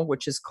channel,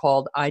 which is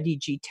called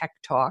IDG Tech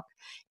Talk.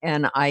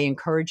 And I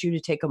encourage you to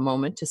take a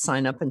moment to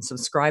sign up and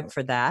subscribe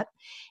for that.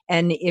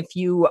 And if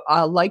you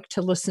like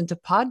to listen to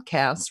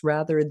podcasts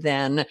rather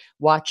than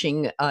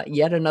watching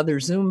yet another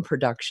Zoom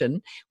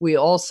production, we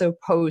also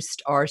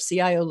post our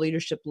CIO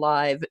Leadership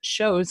Live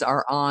shows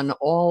are on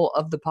all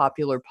of the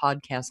popular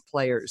podcast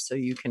players, so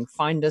you can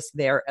find us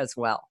there as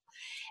well.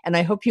 And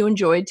I hope you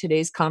enjoyed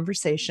today's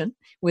conversation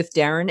with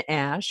Darren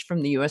Ash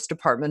from the U.S.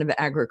 Department of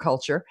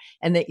Agriculture,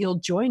 and that you'll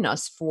join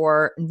us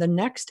for the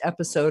next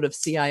episode of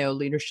CIO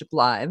Leadership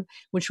Live,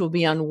 which will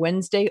be on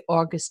Wednesday,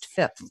 August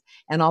 5th.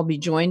 And I'll be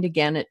joined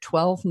again at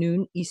 12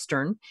 noon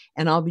Eastern,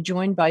 and I'll be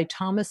joined by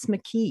Thomas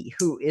McKee,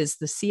 who is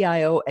the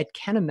CIO at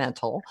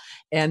Kennametal,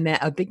 and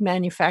a big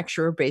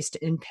manufacturer based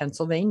in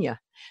Pennsylvania.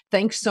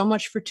 Thanks so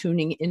much for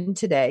tuning in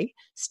today.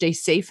 Stay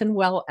safe and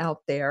well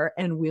out there,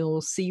 and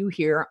we'll see you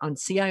here on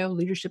CIO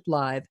Leadership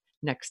Live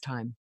next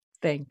time.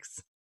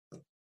 Thanks.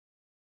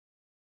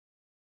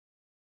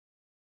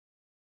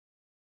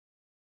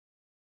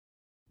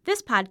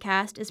 This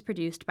podcast is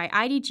produced by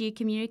IDG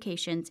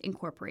Communications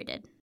Incorporated.